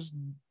Jesus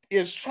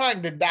is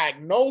trying to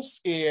diagnose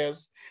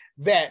is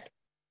that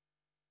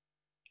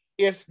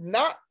it's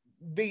not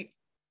the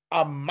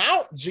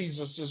amount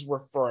Jesus is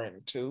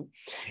referring to,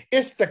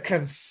 it's the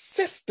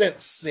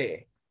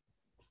consistency.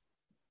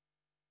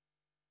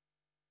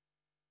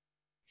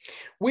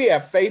 We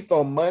have faith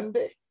on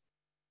Monday.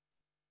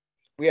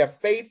 We have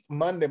faith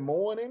Monday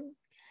morning.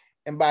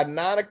 And by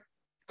 9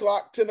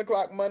 o'clock, 10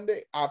 o'clock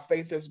Monday, our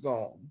faith is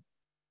gone.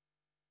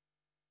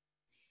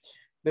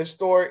 This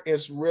story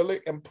is really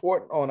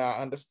important on our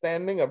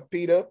understanding of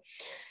Peter.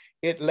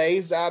 It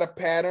lays out a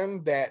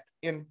pattern that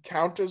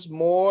encounters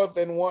more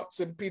than once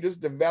in Peter's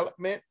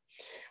development.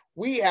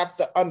 We have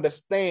to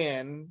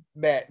understand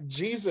that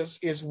Jesus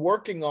is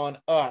working on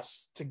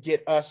us to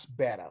get us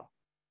better.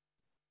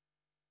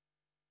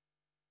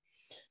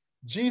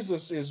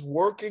 Jesus is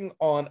working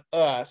on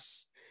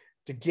us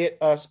to get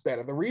us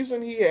better. The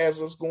reason he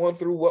has us going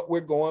through what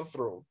we're going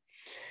through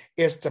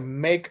is to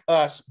make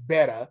us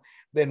better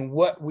than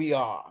what we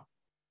are.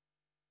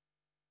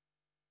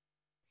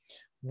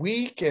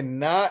 We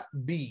cannot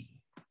be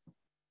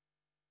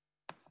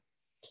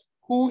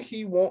who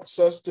he wants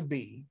us to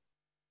be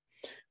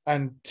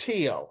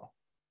until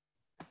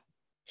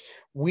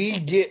we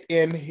get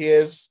in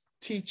his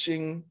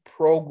teaching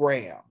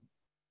program.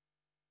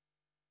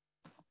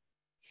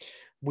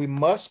 We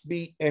must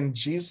be in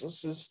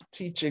Jesus's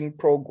teaching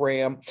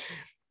program.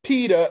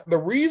 Peter, the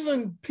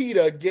reason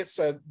Peter gets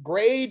a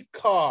grade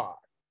card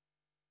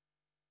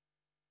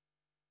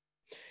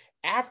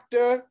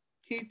after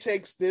he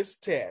takes this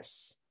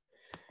test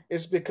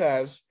is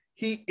because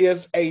he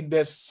is a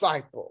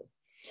disciple.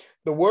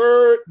 The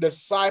word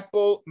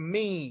disciple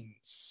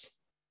means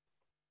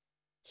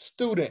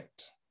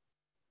student.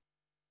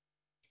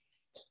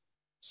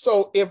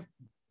 So if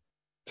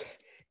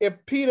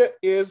Peter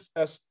is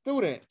a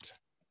student,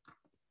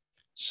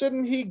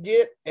 shouldn't he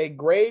get a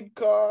grade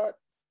card?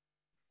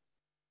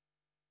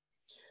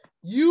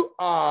 You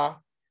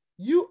are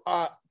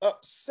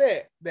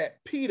upset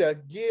that Peter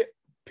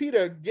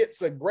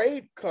gets a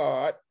grade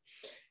card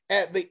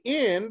at the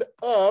end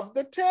of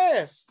the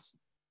test.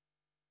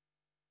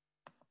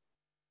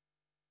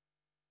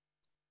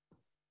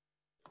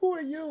 Who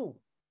are you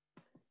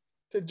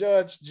to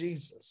judge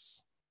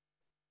Jesus?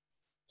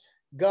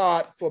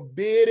 God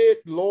forbid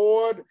it,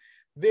 Lord.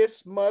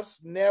 This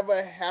must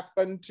never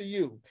happen to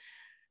you.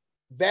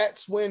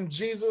 That's when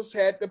Jesus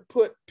had to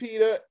put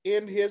Peter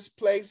in his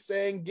place,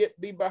 saying, "Get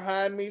thee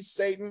behind me,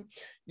 Satan.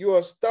 You are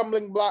a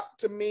stumbling block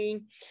to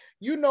me."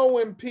 You know,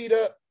 when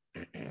Peter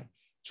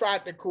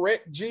tried to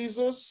correct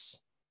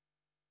Jesus,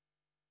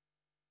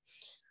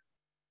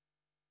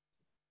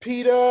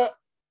 Peter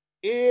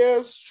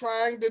is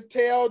trying to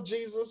tell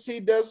Jesus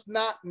he does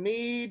not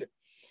need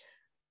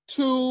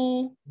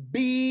to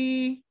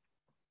be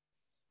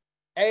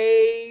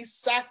a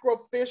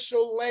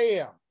sacrificial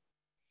lamb.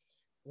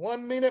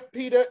 1 minute,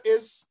 Peter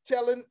is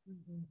telling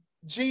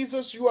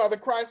Jesus, "You are the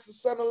Christ, the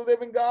Son of the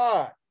living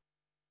God."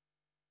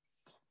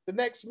 The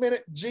next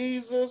minute,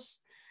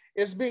 Jesus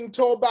is being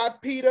told by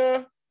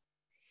Peter,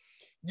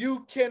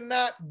 "You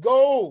cannot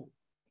go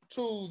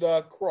to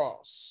the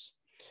cross."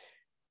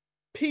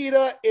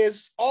 Peter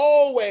is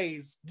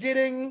always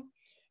getting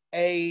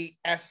an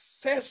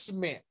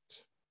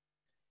assessment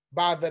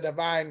by the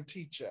divine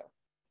teacher.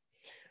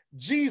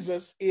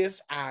 Jesus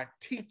is our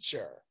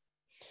teacher.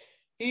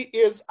 He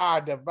is our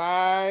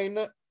divine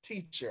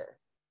teacher.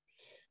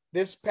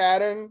 This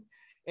pattern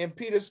in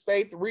Peter's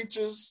faith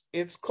reaches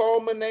its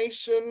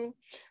culmination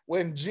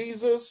when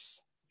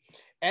Jesus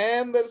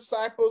and the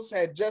disciples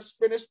had just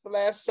finished the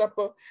Last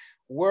Supper,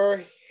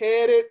 were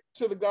headed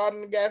to the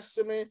Garden of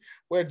Gethsemane,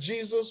 where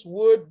Jesus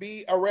would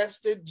be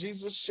arrested.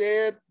 Jesus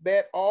shared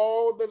that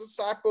all the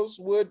disciples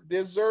would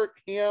desert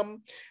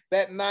him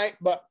that night,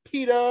 but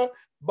Peter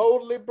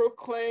boldly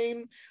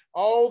proclaimed,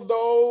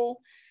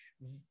 "Although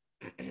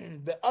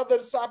the other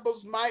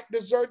disciples might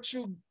desert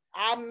you,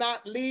 I'm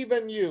not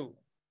leaving you."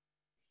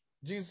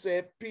 Jesus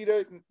said,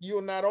 "Peter,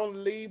 you'll not only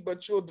leave,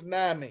 but you'll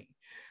deny me."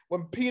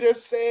 When Peter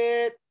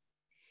said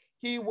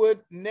he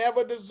would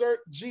never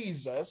desert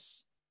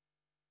Jesus,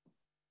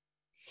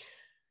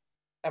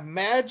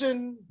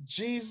 imagine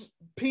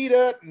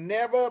Peter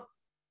never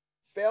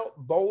felt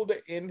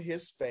bolder in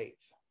his faith.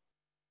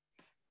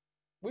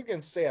 We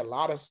can say a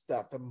lot of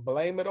stuff and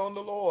blame it on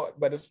the Lord,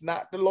 but it's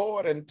not the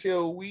Lord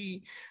until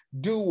we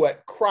do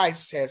what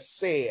Christ has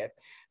said.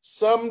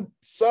 Some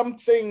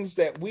things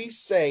that we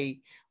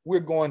say we're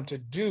going to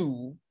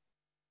do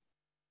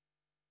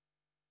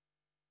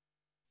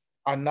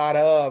are not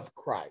of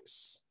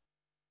Christ.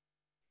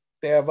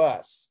 They're of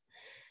us.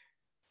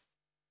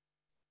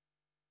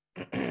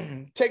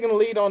 Taking the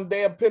lead on the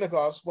day of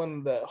Pentecost,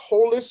 when the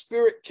Holy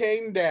Spirit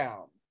came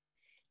down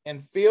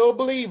and filled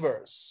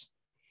believers,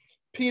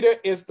 Peter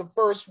is the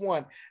first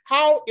one.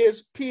 How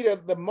is Peter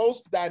the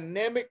most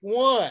dynamic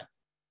one?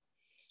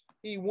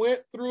 He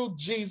went through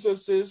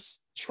Jesus's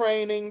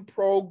training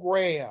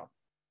program.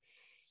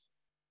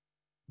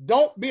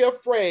 Don't be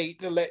afraid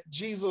to let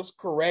Jesus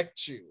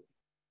correct you.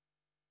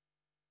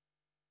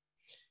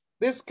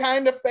 This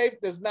kind of faith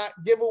does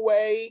not give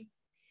way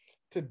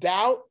to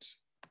doubt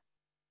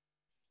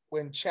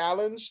when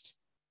challenged,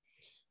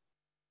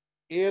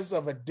 is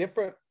of a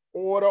different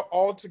order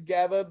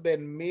altogether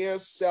than mere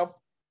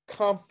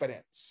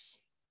self-confidence.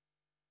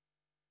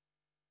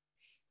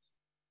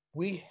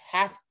 We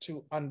have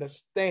to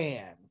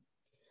understand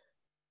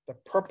the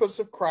purpose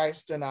of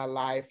Christ in our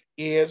life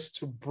is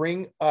to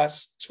bring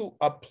us to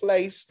a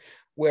place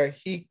where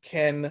he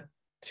can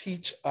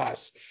teach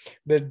us.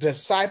 The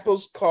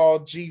disciples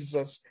called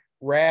Jesus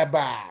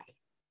Rabbi.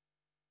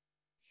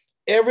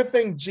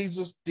 Everything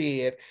Jesus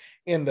did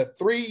in the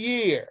 3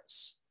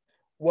 years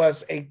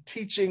was a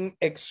teaching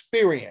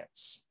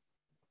experience.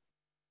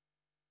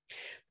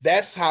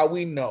 That's how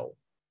we know.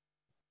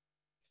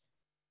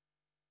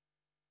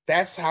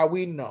 That's how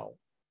we know.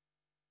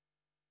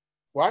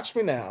 Watch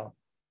me now.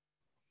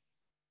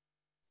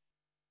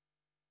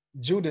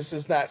 Judas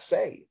is not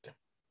saved.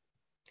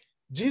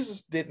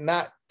 Jesus did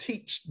not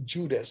teach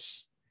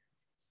Judas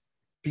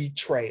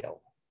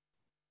betrayal.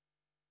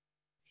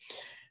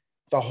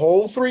 The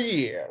whole 3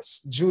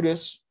 years,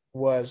 Judas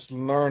was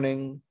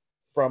learning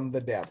from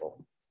the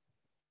devil.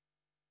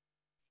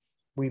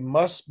 We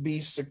must be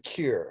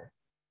secure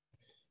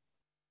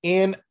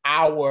in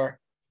our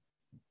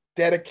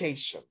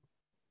dedication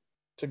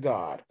to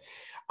God.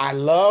 I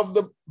love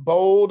the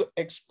bold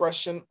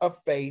expression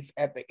of faith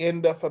at the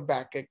end of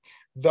Habakkuk,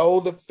 though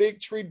the fig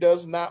tree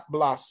does not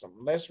blossom.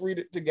 Let's read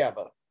it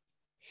together.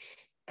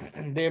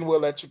 And then we'll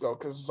let you go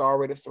because it's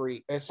already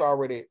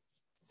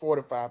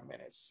 45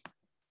 minutes.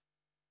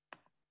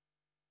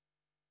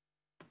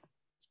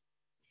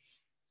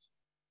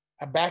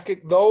 Habakkuk,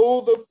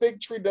 though the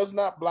fig tree does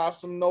not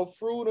blossom, no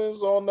fruit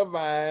is on the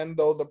vine,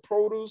 though the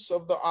produce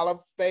of the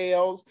olive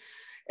fails,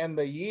 and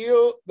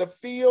the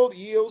field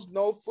yields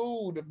no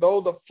food, though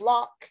the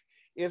flock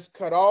is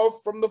cut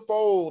off from the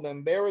fold,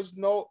 and there is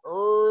no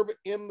herb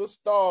in the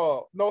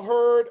stall. No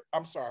herd,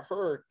 I'm sorry,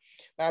 herd,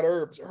 not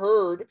herbs,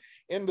 herd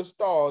in the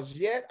stalls.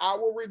 Yet I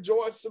will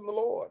rejoice in the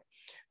Lord.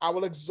 I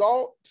will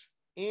exalt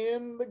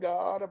in the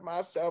God of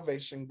my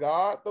salvation.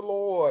 God the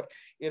Lord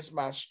is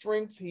my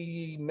strength.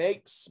 He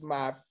makes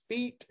my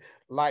feet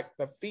like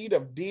the feet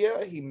of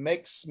deer. He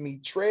makes me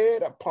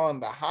tread upon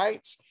the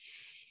heights.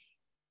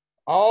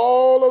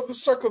 All of the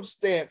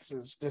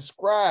circumstances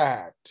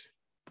described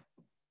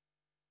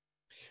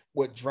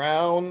would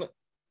drown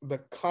the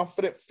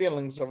confident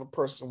feelings of a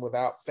person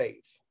without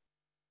faith.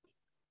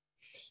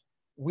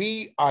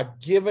 We are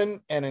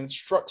given an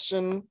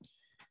instruction,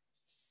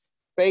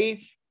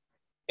 faith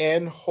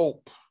and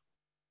hope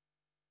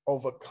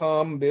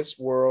overcome this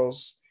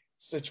world's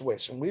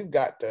situation. We've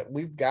got to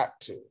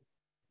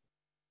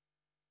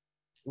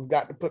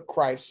put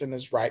Christ in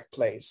his right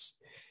place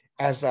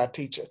as our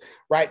teacher.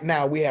 Right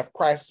now, we have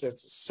Christ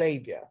as the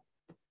Savior.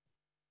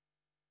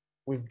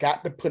 We've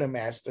got to put him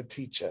as the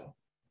teacher.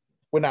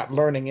 We're not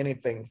learning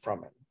anything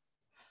from him.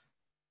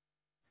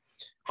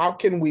 How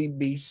can we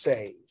be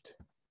saved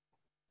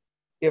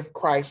if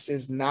Christ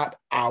is not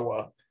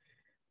our,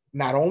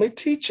 not only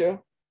teacher,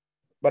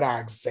 but our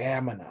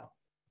examiner?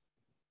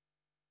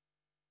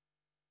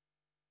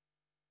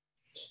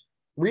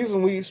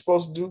 Reason we're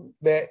supposed to do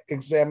that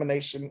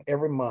examination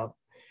every month,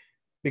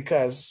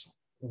 because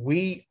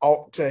we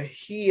ought to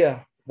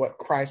hear what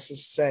Christ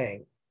is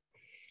saying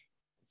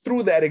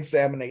through that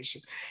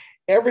examination.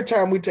 Every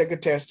time we take a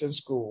test in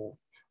school,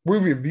 we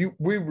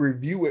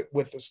review it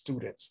with the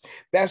students.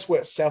 That's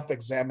what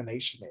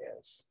self-examination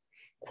is.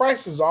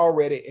 Christ is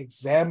already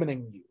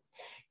examining you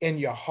in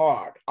your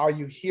heart. Are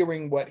you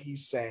hearing what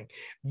he's saying?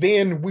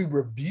 Then we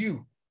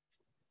review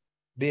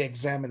the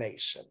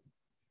examination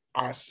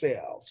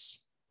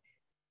ourselves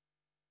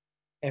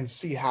and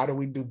see how do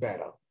we do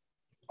better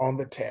on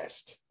the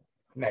test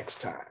next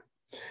time.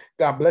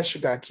 God bless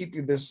you. God keep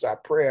you. This is our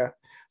prayer.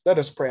 Let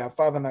us pray. Our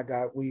Father and our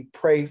God, we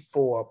pray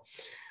for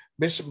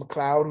Bishop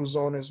McLeod, who's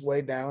on his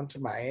way down to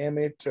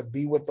Miami to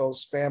be with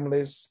those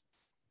families.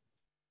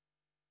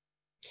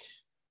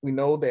 We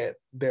know that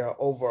there are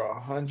over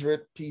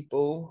 100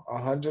 people,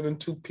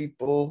 102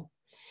 people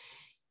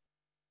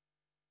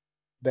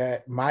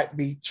that might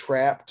be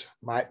trapped,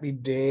 might be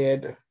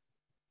dead.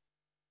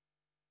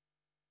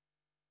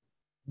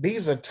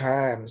 These are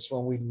times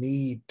when we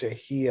need to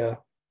hear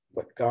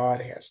what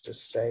God has to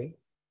say.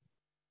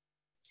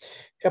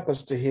 Help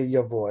us to hear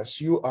your voice.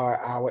 You are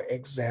our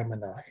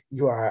examiner.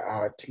 You are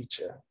our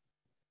teacher.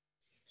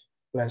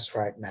 Bless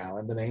right now.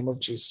 In the name of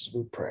Jesus,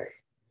 we pray.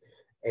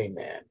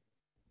 Amen.